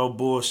 This is no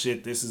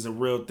bullshit. This is a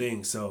real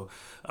thing. So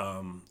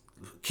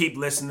keep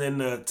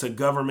listening to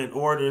government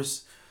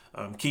orders.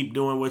 Keep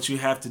doing what you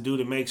have to do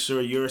to make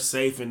sure you're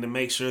safe and to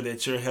make sure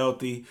that you're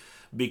healthy,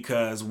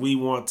 because we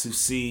want to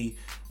see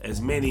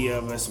as many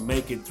of us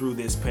make it through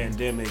this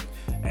pandemic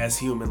as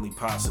humanly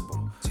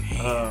possible.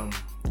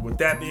 With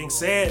that being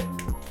said,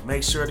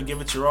 make sure to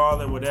give it your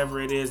all in whatever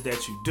it is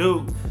that you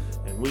do.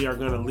 And we are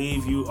going to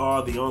leave you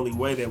all the only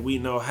way that we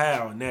know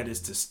how, and that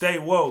is to stay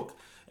woke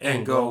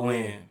and go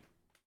in.